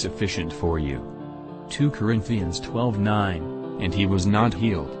grace is sufficient for you." 2 Corinthians 12:9, and he was not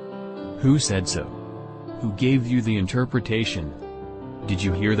healed. Who said so? Who gave you the interpretation? Did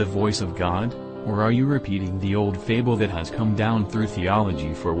you hear the voice of God, or are you repeating the old fable that has come down through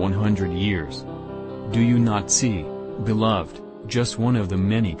theology for 100 years? Do you not see, beloved, just one of the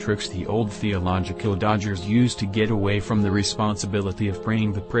many tricks the old theological dodgers use to get away from the responsibility of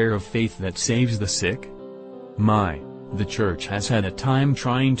praying the prayer of faith that saves the sick? The church has had a time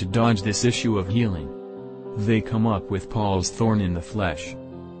trying to dodge this issue of healing. They come up with Paul's thorn in the flesh.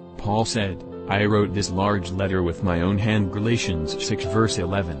 Paul said, "I wrote this large letter with my own hand," Galatians 6 verse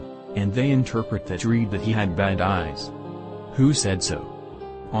 11, and they interpret that to read that he had bad eyes. Who said so?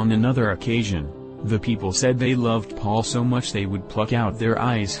 On another occasion, the people said they loved Paul so much they would pluck out their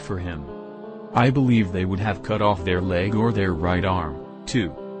eyes for him. I believe they would have cut off their leg or their right arm,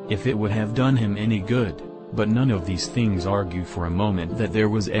 too, if it would have done him any good, but none of these things argue for a moment that there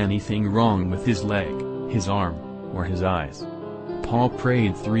was anything wrong with his leg, his arm, or his eyes. Paul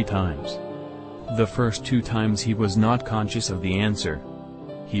prayed 3 times. The first 2 times he was not conscious of the answer.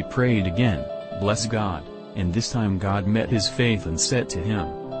 He prayed again, bless God, and this time God met his faith and said to him,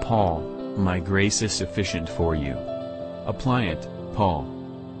 "Paul, my grace is sufficient for you. Apply it, Paul.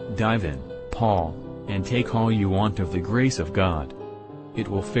 Dive in, Paul, and take all you want of the grace of God. It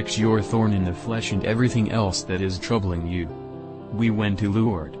will fix your thorn in the flesh and everything else that is troubling you." We went to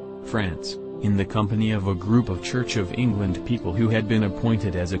Lourdes, France, in the company of a group of Church of England people who had been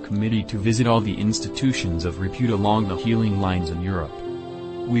appointed as a committee to visit all the institutions of repute along the healing lines in Europe.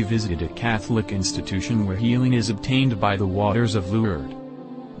 We visited a Catholic institution where healing is obtained by the waters of Lourdes.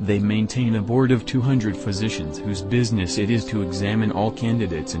 They maintain a board of 200 physicians whose business it is to examine all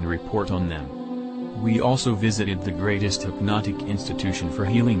candidates and report on them. We also visited the greatest hypnotic institution for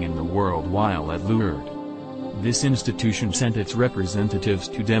healing in the world while at Lourdes. This institution sent its representatives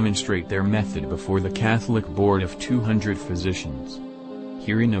to demonstrate their method before the Catholic board of 200 physicians.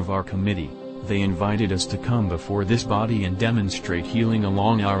 Hearing of our committee, they invited us to come before this body and demonstrate healing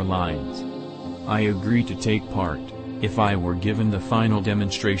along our lines. I agreed to take part, if I were given the final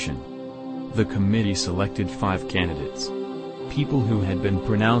demonstration. The committee selected 5 candidates. People who had been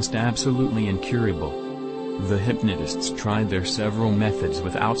pronounced absolutely incurable. The hypnotists tried their several methods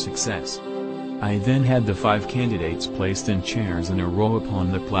without success. I then had the 5 candidates placed in chairs in a row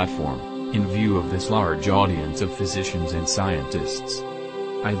upon the platform, in view of this large audience of physicians and scientists.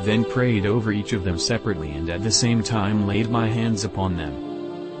 I then prayed over each of them separately and at the same time laid my hands upon them.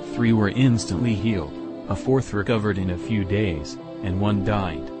 3 were instantly healed, a 4th recovered in a few days, and 1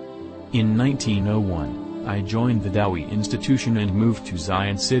 died. In 1901, I joined the Dowie Institution and moved to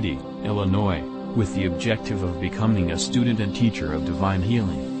Zion City, Illinois, with the objective of becoming a student and teacher of divine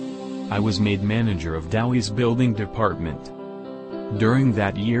healing. I was made manager of Dowie's building department. During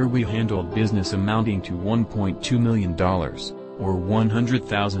that year we handled business amounting to $1.2 million, or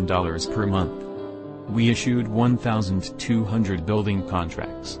 $100,000 per month. We issued 1,200 building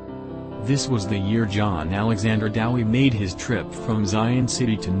contracts. This was the year John Alexander Dowie made his trip from Zion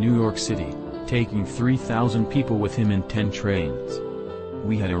City to New York City, taking 3,000 people with him in 10 trains.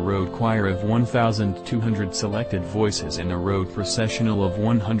 We had a road choir of 1,200 selected voices and a road processional of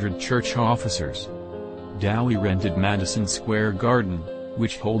 100 church officers. Dowie rented Madison Square Garden,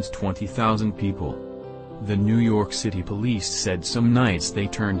 which holds 20,000 people. The New York City police said some nights they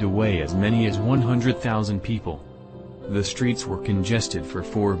turned away as many as 100,000 people. The streets were congested for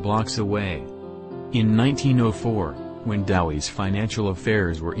 4 blocks away. In 1904, when Dowie's financial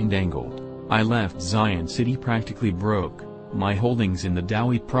affairs were entangled, I left Zion City practically broke, my holdings in the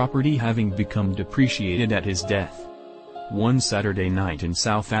Dowie property having become depreciated at his death. One Saturday night in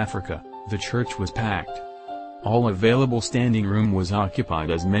South Africa, the church was packed. All available standing room was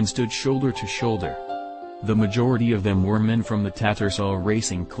occupied as men stood shoulder to shoulder. The majority of them were men from the Tattersall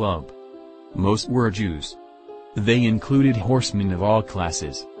Racing Club. Most were Jews. They included horsemen of all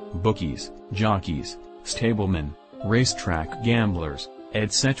classes, bookies, jockeys, stablemen, racetrack gamblers,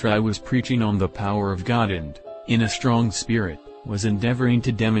 etc. I was preaching on the power of God and, in a strong spirit, was endeavoring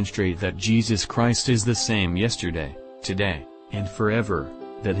to demonstrate that Jesus Christ is the same yesterday, today, and forever,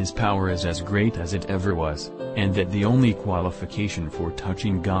 that his power is as great as it ever was, and that the only qualification for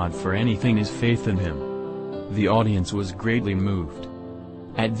touching God for anything is faith in him. The audience was greatly moved.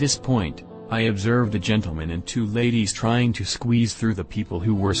 At this point, I observed a gentleman and 2 ladies trying to squeeze through the people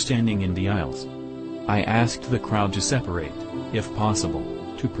who were standing in the aisles. I asked the crowd to separate, if possible,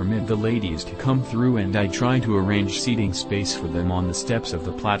 to permit the ladies to come through, and I tried to arrange seating space for them on the steps of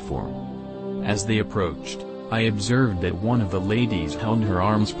the platform. As they approached, I observed that one of the ladies held her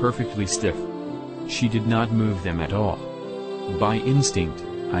arms perfectly stiff. She did not move them at all. By instinct,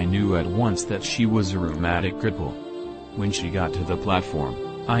 I knew at once that she was a rheumatic cripple. When she got to the platform,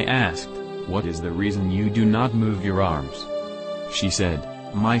 I asked, "What is the reason you do not move your arms?" She said,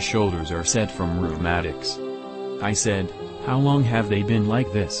 "My shoulders are set from rheumatics." I said, "How long have they been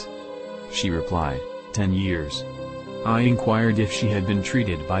like this?" She replied, 10 years. I inquired if she had been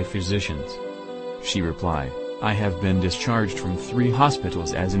treated by physicians. She replied, "I have been discharged from 3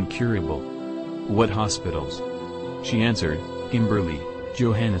 hospitals as incurable." "What hospitals?" She answered, "Kimberley,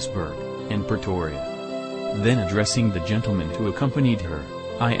 Johannesburg, and Pretoria." Then addressing the gentleman who accompanied her,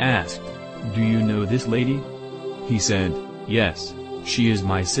 I asked, "Do you know this lady?" He said, "Yes, she is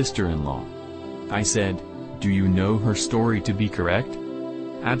my sister-in-law." I said, "Do you know her story to be correct?"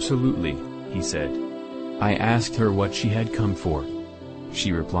 "Absolutely," he said. I asked her what she had come for.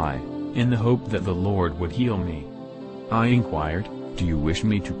 She replied, "In the hope that the Lord would heal me." I inquired, "Do you wish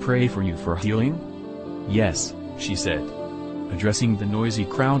me to pray for you for healing?" "Yes," she said. Addressing the noisy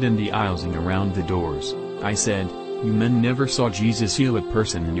crowd in the aisles and around the doors, I said, "You men never saw Jesus heal a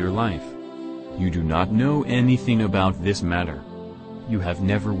person in your life. You do not know anything about this matter. You have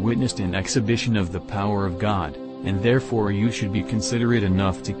never witnessed an exhibition of the power of God, and therefore you should be considerate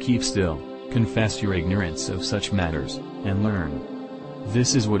enough to keep still, confess your ignorance of such matters, and learn.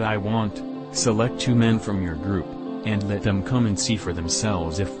 This is what I want: select 2 men from your group, and let them come and see for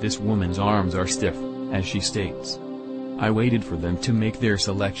themselves if this woman's arms are stiff, as she states." I waited for them to make their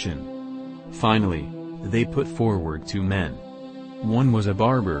selection. Finally, they put forward 2 men. One was a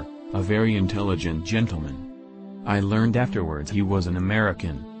barber, a very intelligent gentleman. I learned afterwards he was an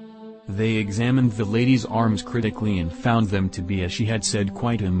American. They examined the lady's arms critically and found them to be, as she had said,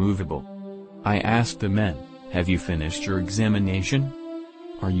 quite immovable. I asked the men, "Have you finished your examination?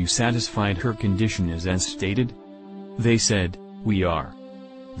 Are you satisfied her condition is as stated?" They said, "We are."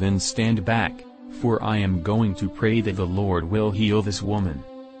 "Then stand back, for I am going to pray that the Lord will heal this woman."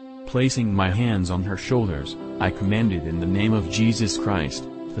 Placing my hands on her shoulders, I commanded in the name of Jesus Christ,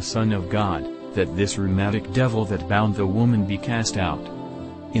 the Son of God, that this rheumatic devil that bound the woman be cast out.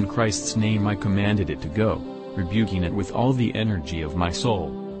 In Christ's name I commanded it to go, rebuking it with all the energy of my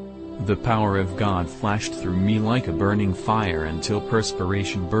soul. The power of God flashed through me like a burning fire until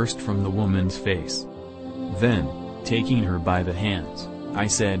perspiration burst from the woman's face. Then, taking her by the hands, I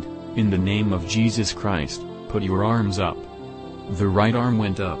said, "In the name of Jesus Christ, put your arms up." The right arm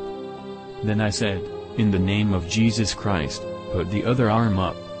went up. Then I said, "In the name of Jesus Christ, put the other arm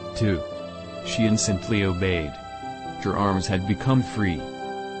up, too." She instantly obeyed. Her arms had become free.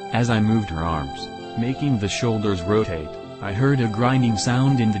 As I moved her arms, making the shoulders rotate, I heard a grinding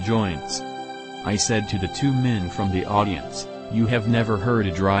sound in the joints. I said to the two men from the audience, "You have never heard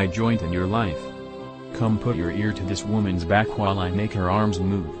a dry joint in your life. Come put your ear to this woman's back while I make her arms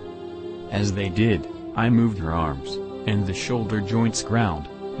move." As they did, I moved her arms, and the shoulder joints ground,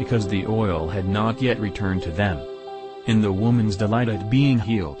 because the oil had not yet returned to them. In the woman's delight at being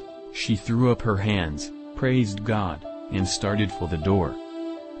healed, she threw up her hands, praised God, and started for the door.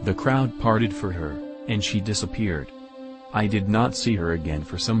 The crowd parted for her, and she disappeared. I did not see her again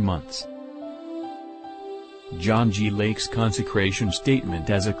for some months. John G. Lake's consecration statement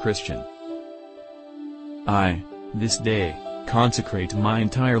as a Christian. I, this day, consecrate my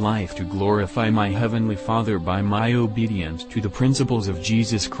entire life to glorify my Heavenly Father by my obedience to the principles of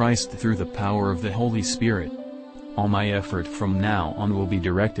Jesus Christ through the power of the Holy Spirit. All my effort from now on will be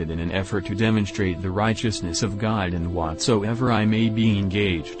directed in an effort to demonstrate the righteousness of God in whatsoever I may be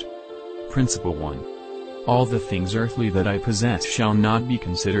engaged. Principle 1. All the things earthly that I possess shall not be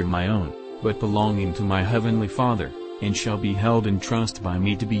considered my own, but belonging to my Heavenly Father, and shall be held in trust by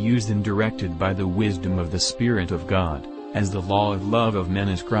me to be used and directed by the wisdom of the Spirit of God, as the law of love of men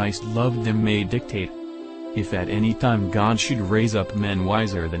as Christ loved them may dictate. If at any time God should raise up men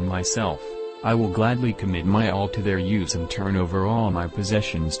wiser than myself, I will gladly commit my all to their use and turn over all my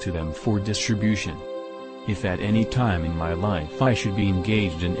possessions to them for distribution. If at any time in my life I should be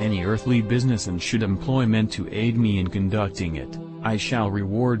engaged in any earthly business and should employ men to aid me in conducting it, I shall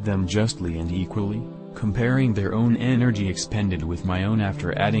reward them justly and equally, comparing their own energy expended with my own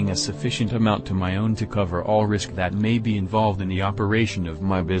after adding a sufficient amount to my own to cover all risk that may be involved in the operation of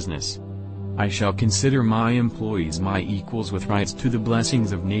my business. I shall consider my employees my equals with rights to the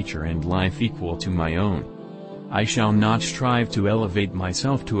blessings of nature and life equal to my own. I shall not strive to elevate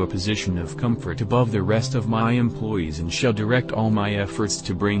myself to a position of comfort above the rest of my employees and shall direct all my efforts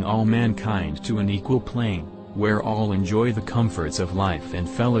to bring all mankind to an equal plane, where all enjoy the comforts of life and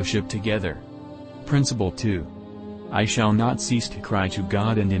fellowship together. Principle 2. I shall not cease to cry to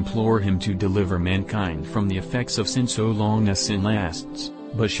God and implore Him to deliver mankind from the effects of sin so long as sin lasts,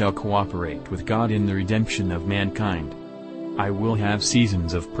 but shall cooperate with God in the redemption of mankind. I will have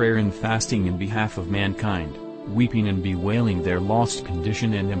seasons of prayer and fasting in behalf of mankind, weeping and bewailing their lost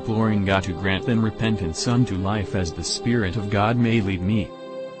condition and imploring God to grant them repentance unto life as the Spirit of God may lead me.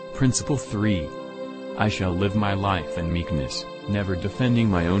 Principle 3. I shall live my life in meekness, never defending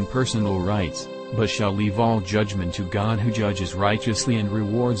my own personal rights, but shall leave all judgment to God who judges righteously and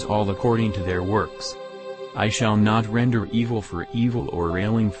rewards all according to their works. I shall not render evil for evil or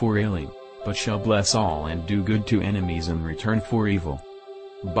railing for railing, but shall bless all and do good to enemies in return for evil.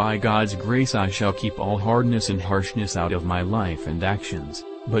 By God's grace I shall keep all hardness and harshness out of my life and actions,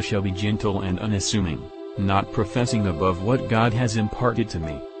 but shall be gentle and unassuming, not professing above what God has imparted to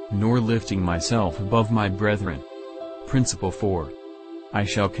me, nor lifting myself above my brethren. Principle 4. I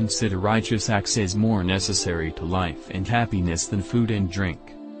shall consider righteous acts as more necessary to life and happiness than food and drink,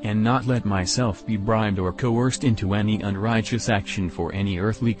 and not let myself be bribed or coerced into any unrighteous action for any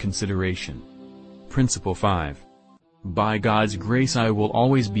earthly consideration. Principle 5. By God's grace I will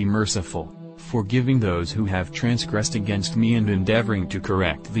always be merciful, forgiving those who have transgressed against me and endeavoring to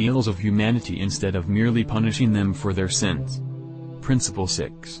correct the ills of humanity instead of merely punishing them for their sins. Principle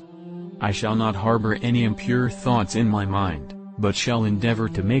 6. I shall not harbor any impure thoughts in my mind, but shall endeavor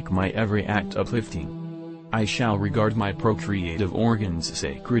to make my every act uplifting. I shall regard my procreative organs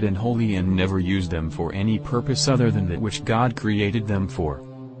sacred and holy and never use them for any purpose other than that which God created them for.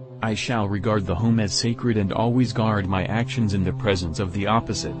 I shall regard the home as sacred and always guard my actions in the presence of the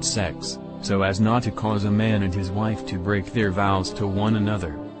opposite sex, so as not to cause a man and his wife to break their vows to one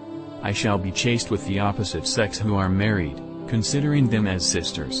another. I shall be chaste with the opposite sex who are married, considering them as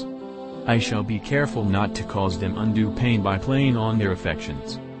sisters. I shall be careful not to cause them undue pain by playing on their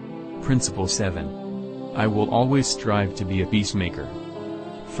affections. Principle 7. I will always strive to be a peacemaker.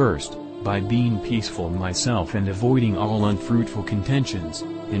 First, by being peaceful myself and avoiding all unfruitful contentions,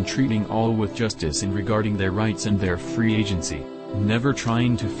 and treating all with justice in regarding their rights and their free agency, never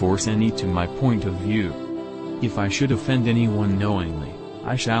trying to force any to my point of view. If I should offend anyone knowingly,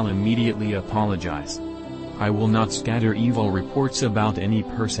 I shall immediately apologize. I will not scatter evil reports about any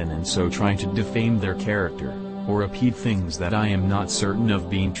person and so try to defame their character, or repeat things that I am not certain of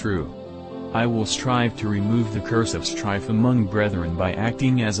being true. I will strive to remove the curse of strife among brethren by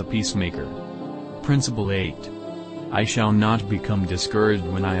acting as a peacemaker. Principle 8. I shall not become discouraged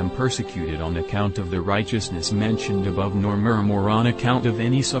when I am persecuted on account of the righteousness mentioned above, nor murmur on account of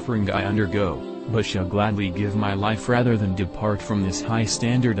any suffering I undergo, but shall gladly give my life rather than depart from this high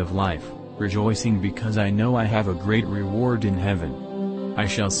standard of life, rejoicing because I know I have a great reward in heaven. I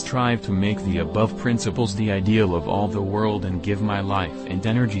shall strive to make the above principles the ideal of all the world and give my life and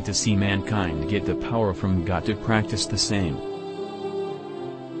energy to see mankind get the power from God to practice the same.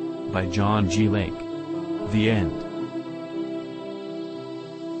 By John G. Lake. The End.